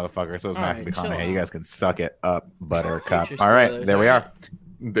comes in, motherfucker. So is All Matthew right, chill McConaughey. out. You guys can suck it up, Buttercup. Future All right, spoilers. there we are.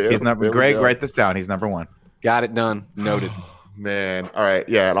 He's There we Greg, go. write this down. He's number one. Got it done. Noted. Man, all right,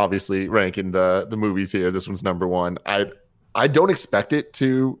 yeah, and obviously ranking the movies here. This one's number one. I don't expect it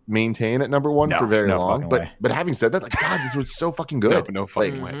to maintain at number one No, for very no long, fucking way. but having said that, like God, this was so fucking good. No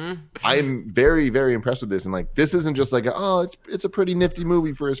fucking Like, way. Mhm. I am very very impressed with this, and like this isn't just like it's a pretty nifty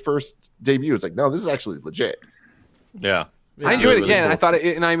movie for his first debut. It's like no, this is actually legit. Yeah. I enjoyed it. really Yeah, cool. I thought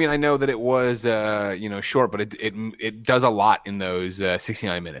it. And I mean, I know that it was short, but it does a lot in those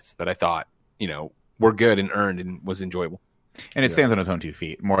 69 minutes that I thought were good and earned and was enjoyable. And it stands on its own 2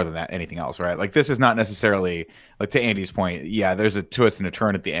 feet more than that anything else, right? Like this is not necessarily like to Andy's point. Yeah, there's a twist and a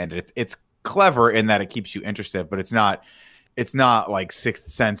turn at the end. It's clever in that it keeps you interested, but it's not like Sixth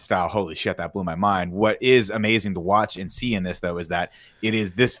Sense style. Holy shit, that blew my mind. What is amazing to watch and see in this though is that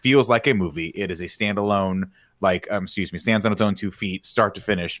this feels like a movie. It is a standalone, stands on its own 2 feet, start to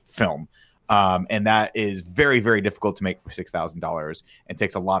finish film. And that is very, very difficult to make for $6,000 and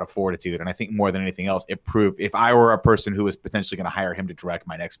takes a lot of fortitude. And I think more than anything else, it proved if I were a person who was potentially going to hire him to direct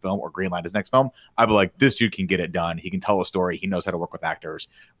my next film or greenlight his next film, I'd be like, this dude can get it done. He can tell a story. He knows how to work with actors.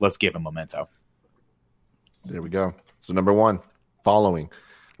 Let's give him Memento. There we go. So number one, following.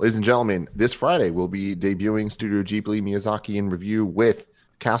 Ladies and gentlemen, this Friday we'll be debuting Studio Ghibli Miyazaki in review with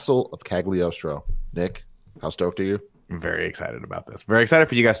Castle of Cagliostro. Nick, how stoked are you? I'm very excited about this. Very excited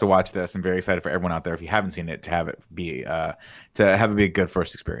for you guys to watch this. I'm very excited for everyone out there, if you haven't seen it, to have it be a good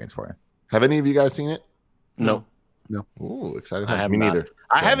first experience for you. Have any of you guys seen it? No. Ooh, excited. I have Me not. neither.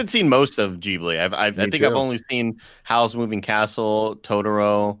 I So, haven't seen most of Ghibli. I think too. I've only seen Howl's Moving Castle,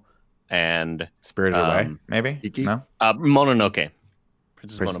 Totoro, and Spirited Away, Um, maybe? Iki? No? Mononoke.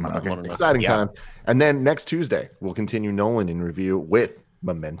 Princess Princess Mononoke. Mononoke. exciting Yeah. time. And then next Tuesday, we'll continue Nolan in review with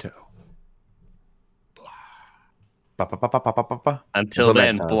Memento. Until Until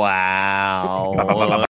next then, time. wow.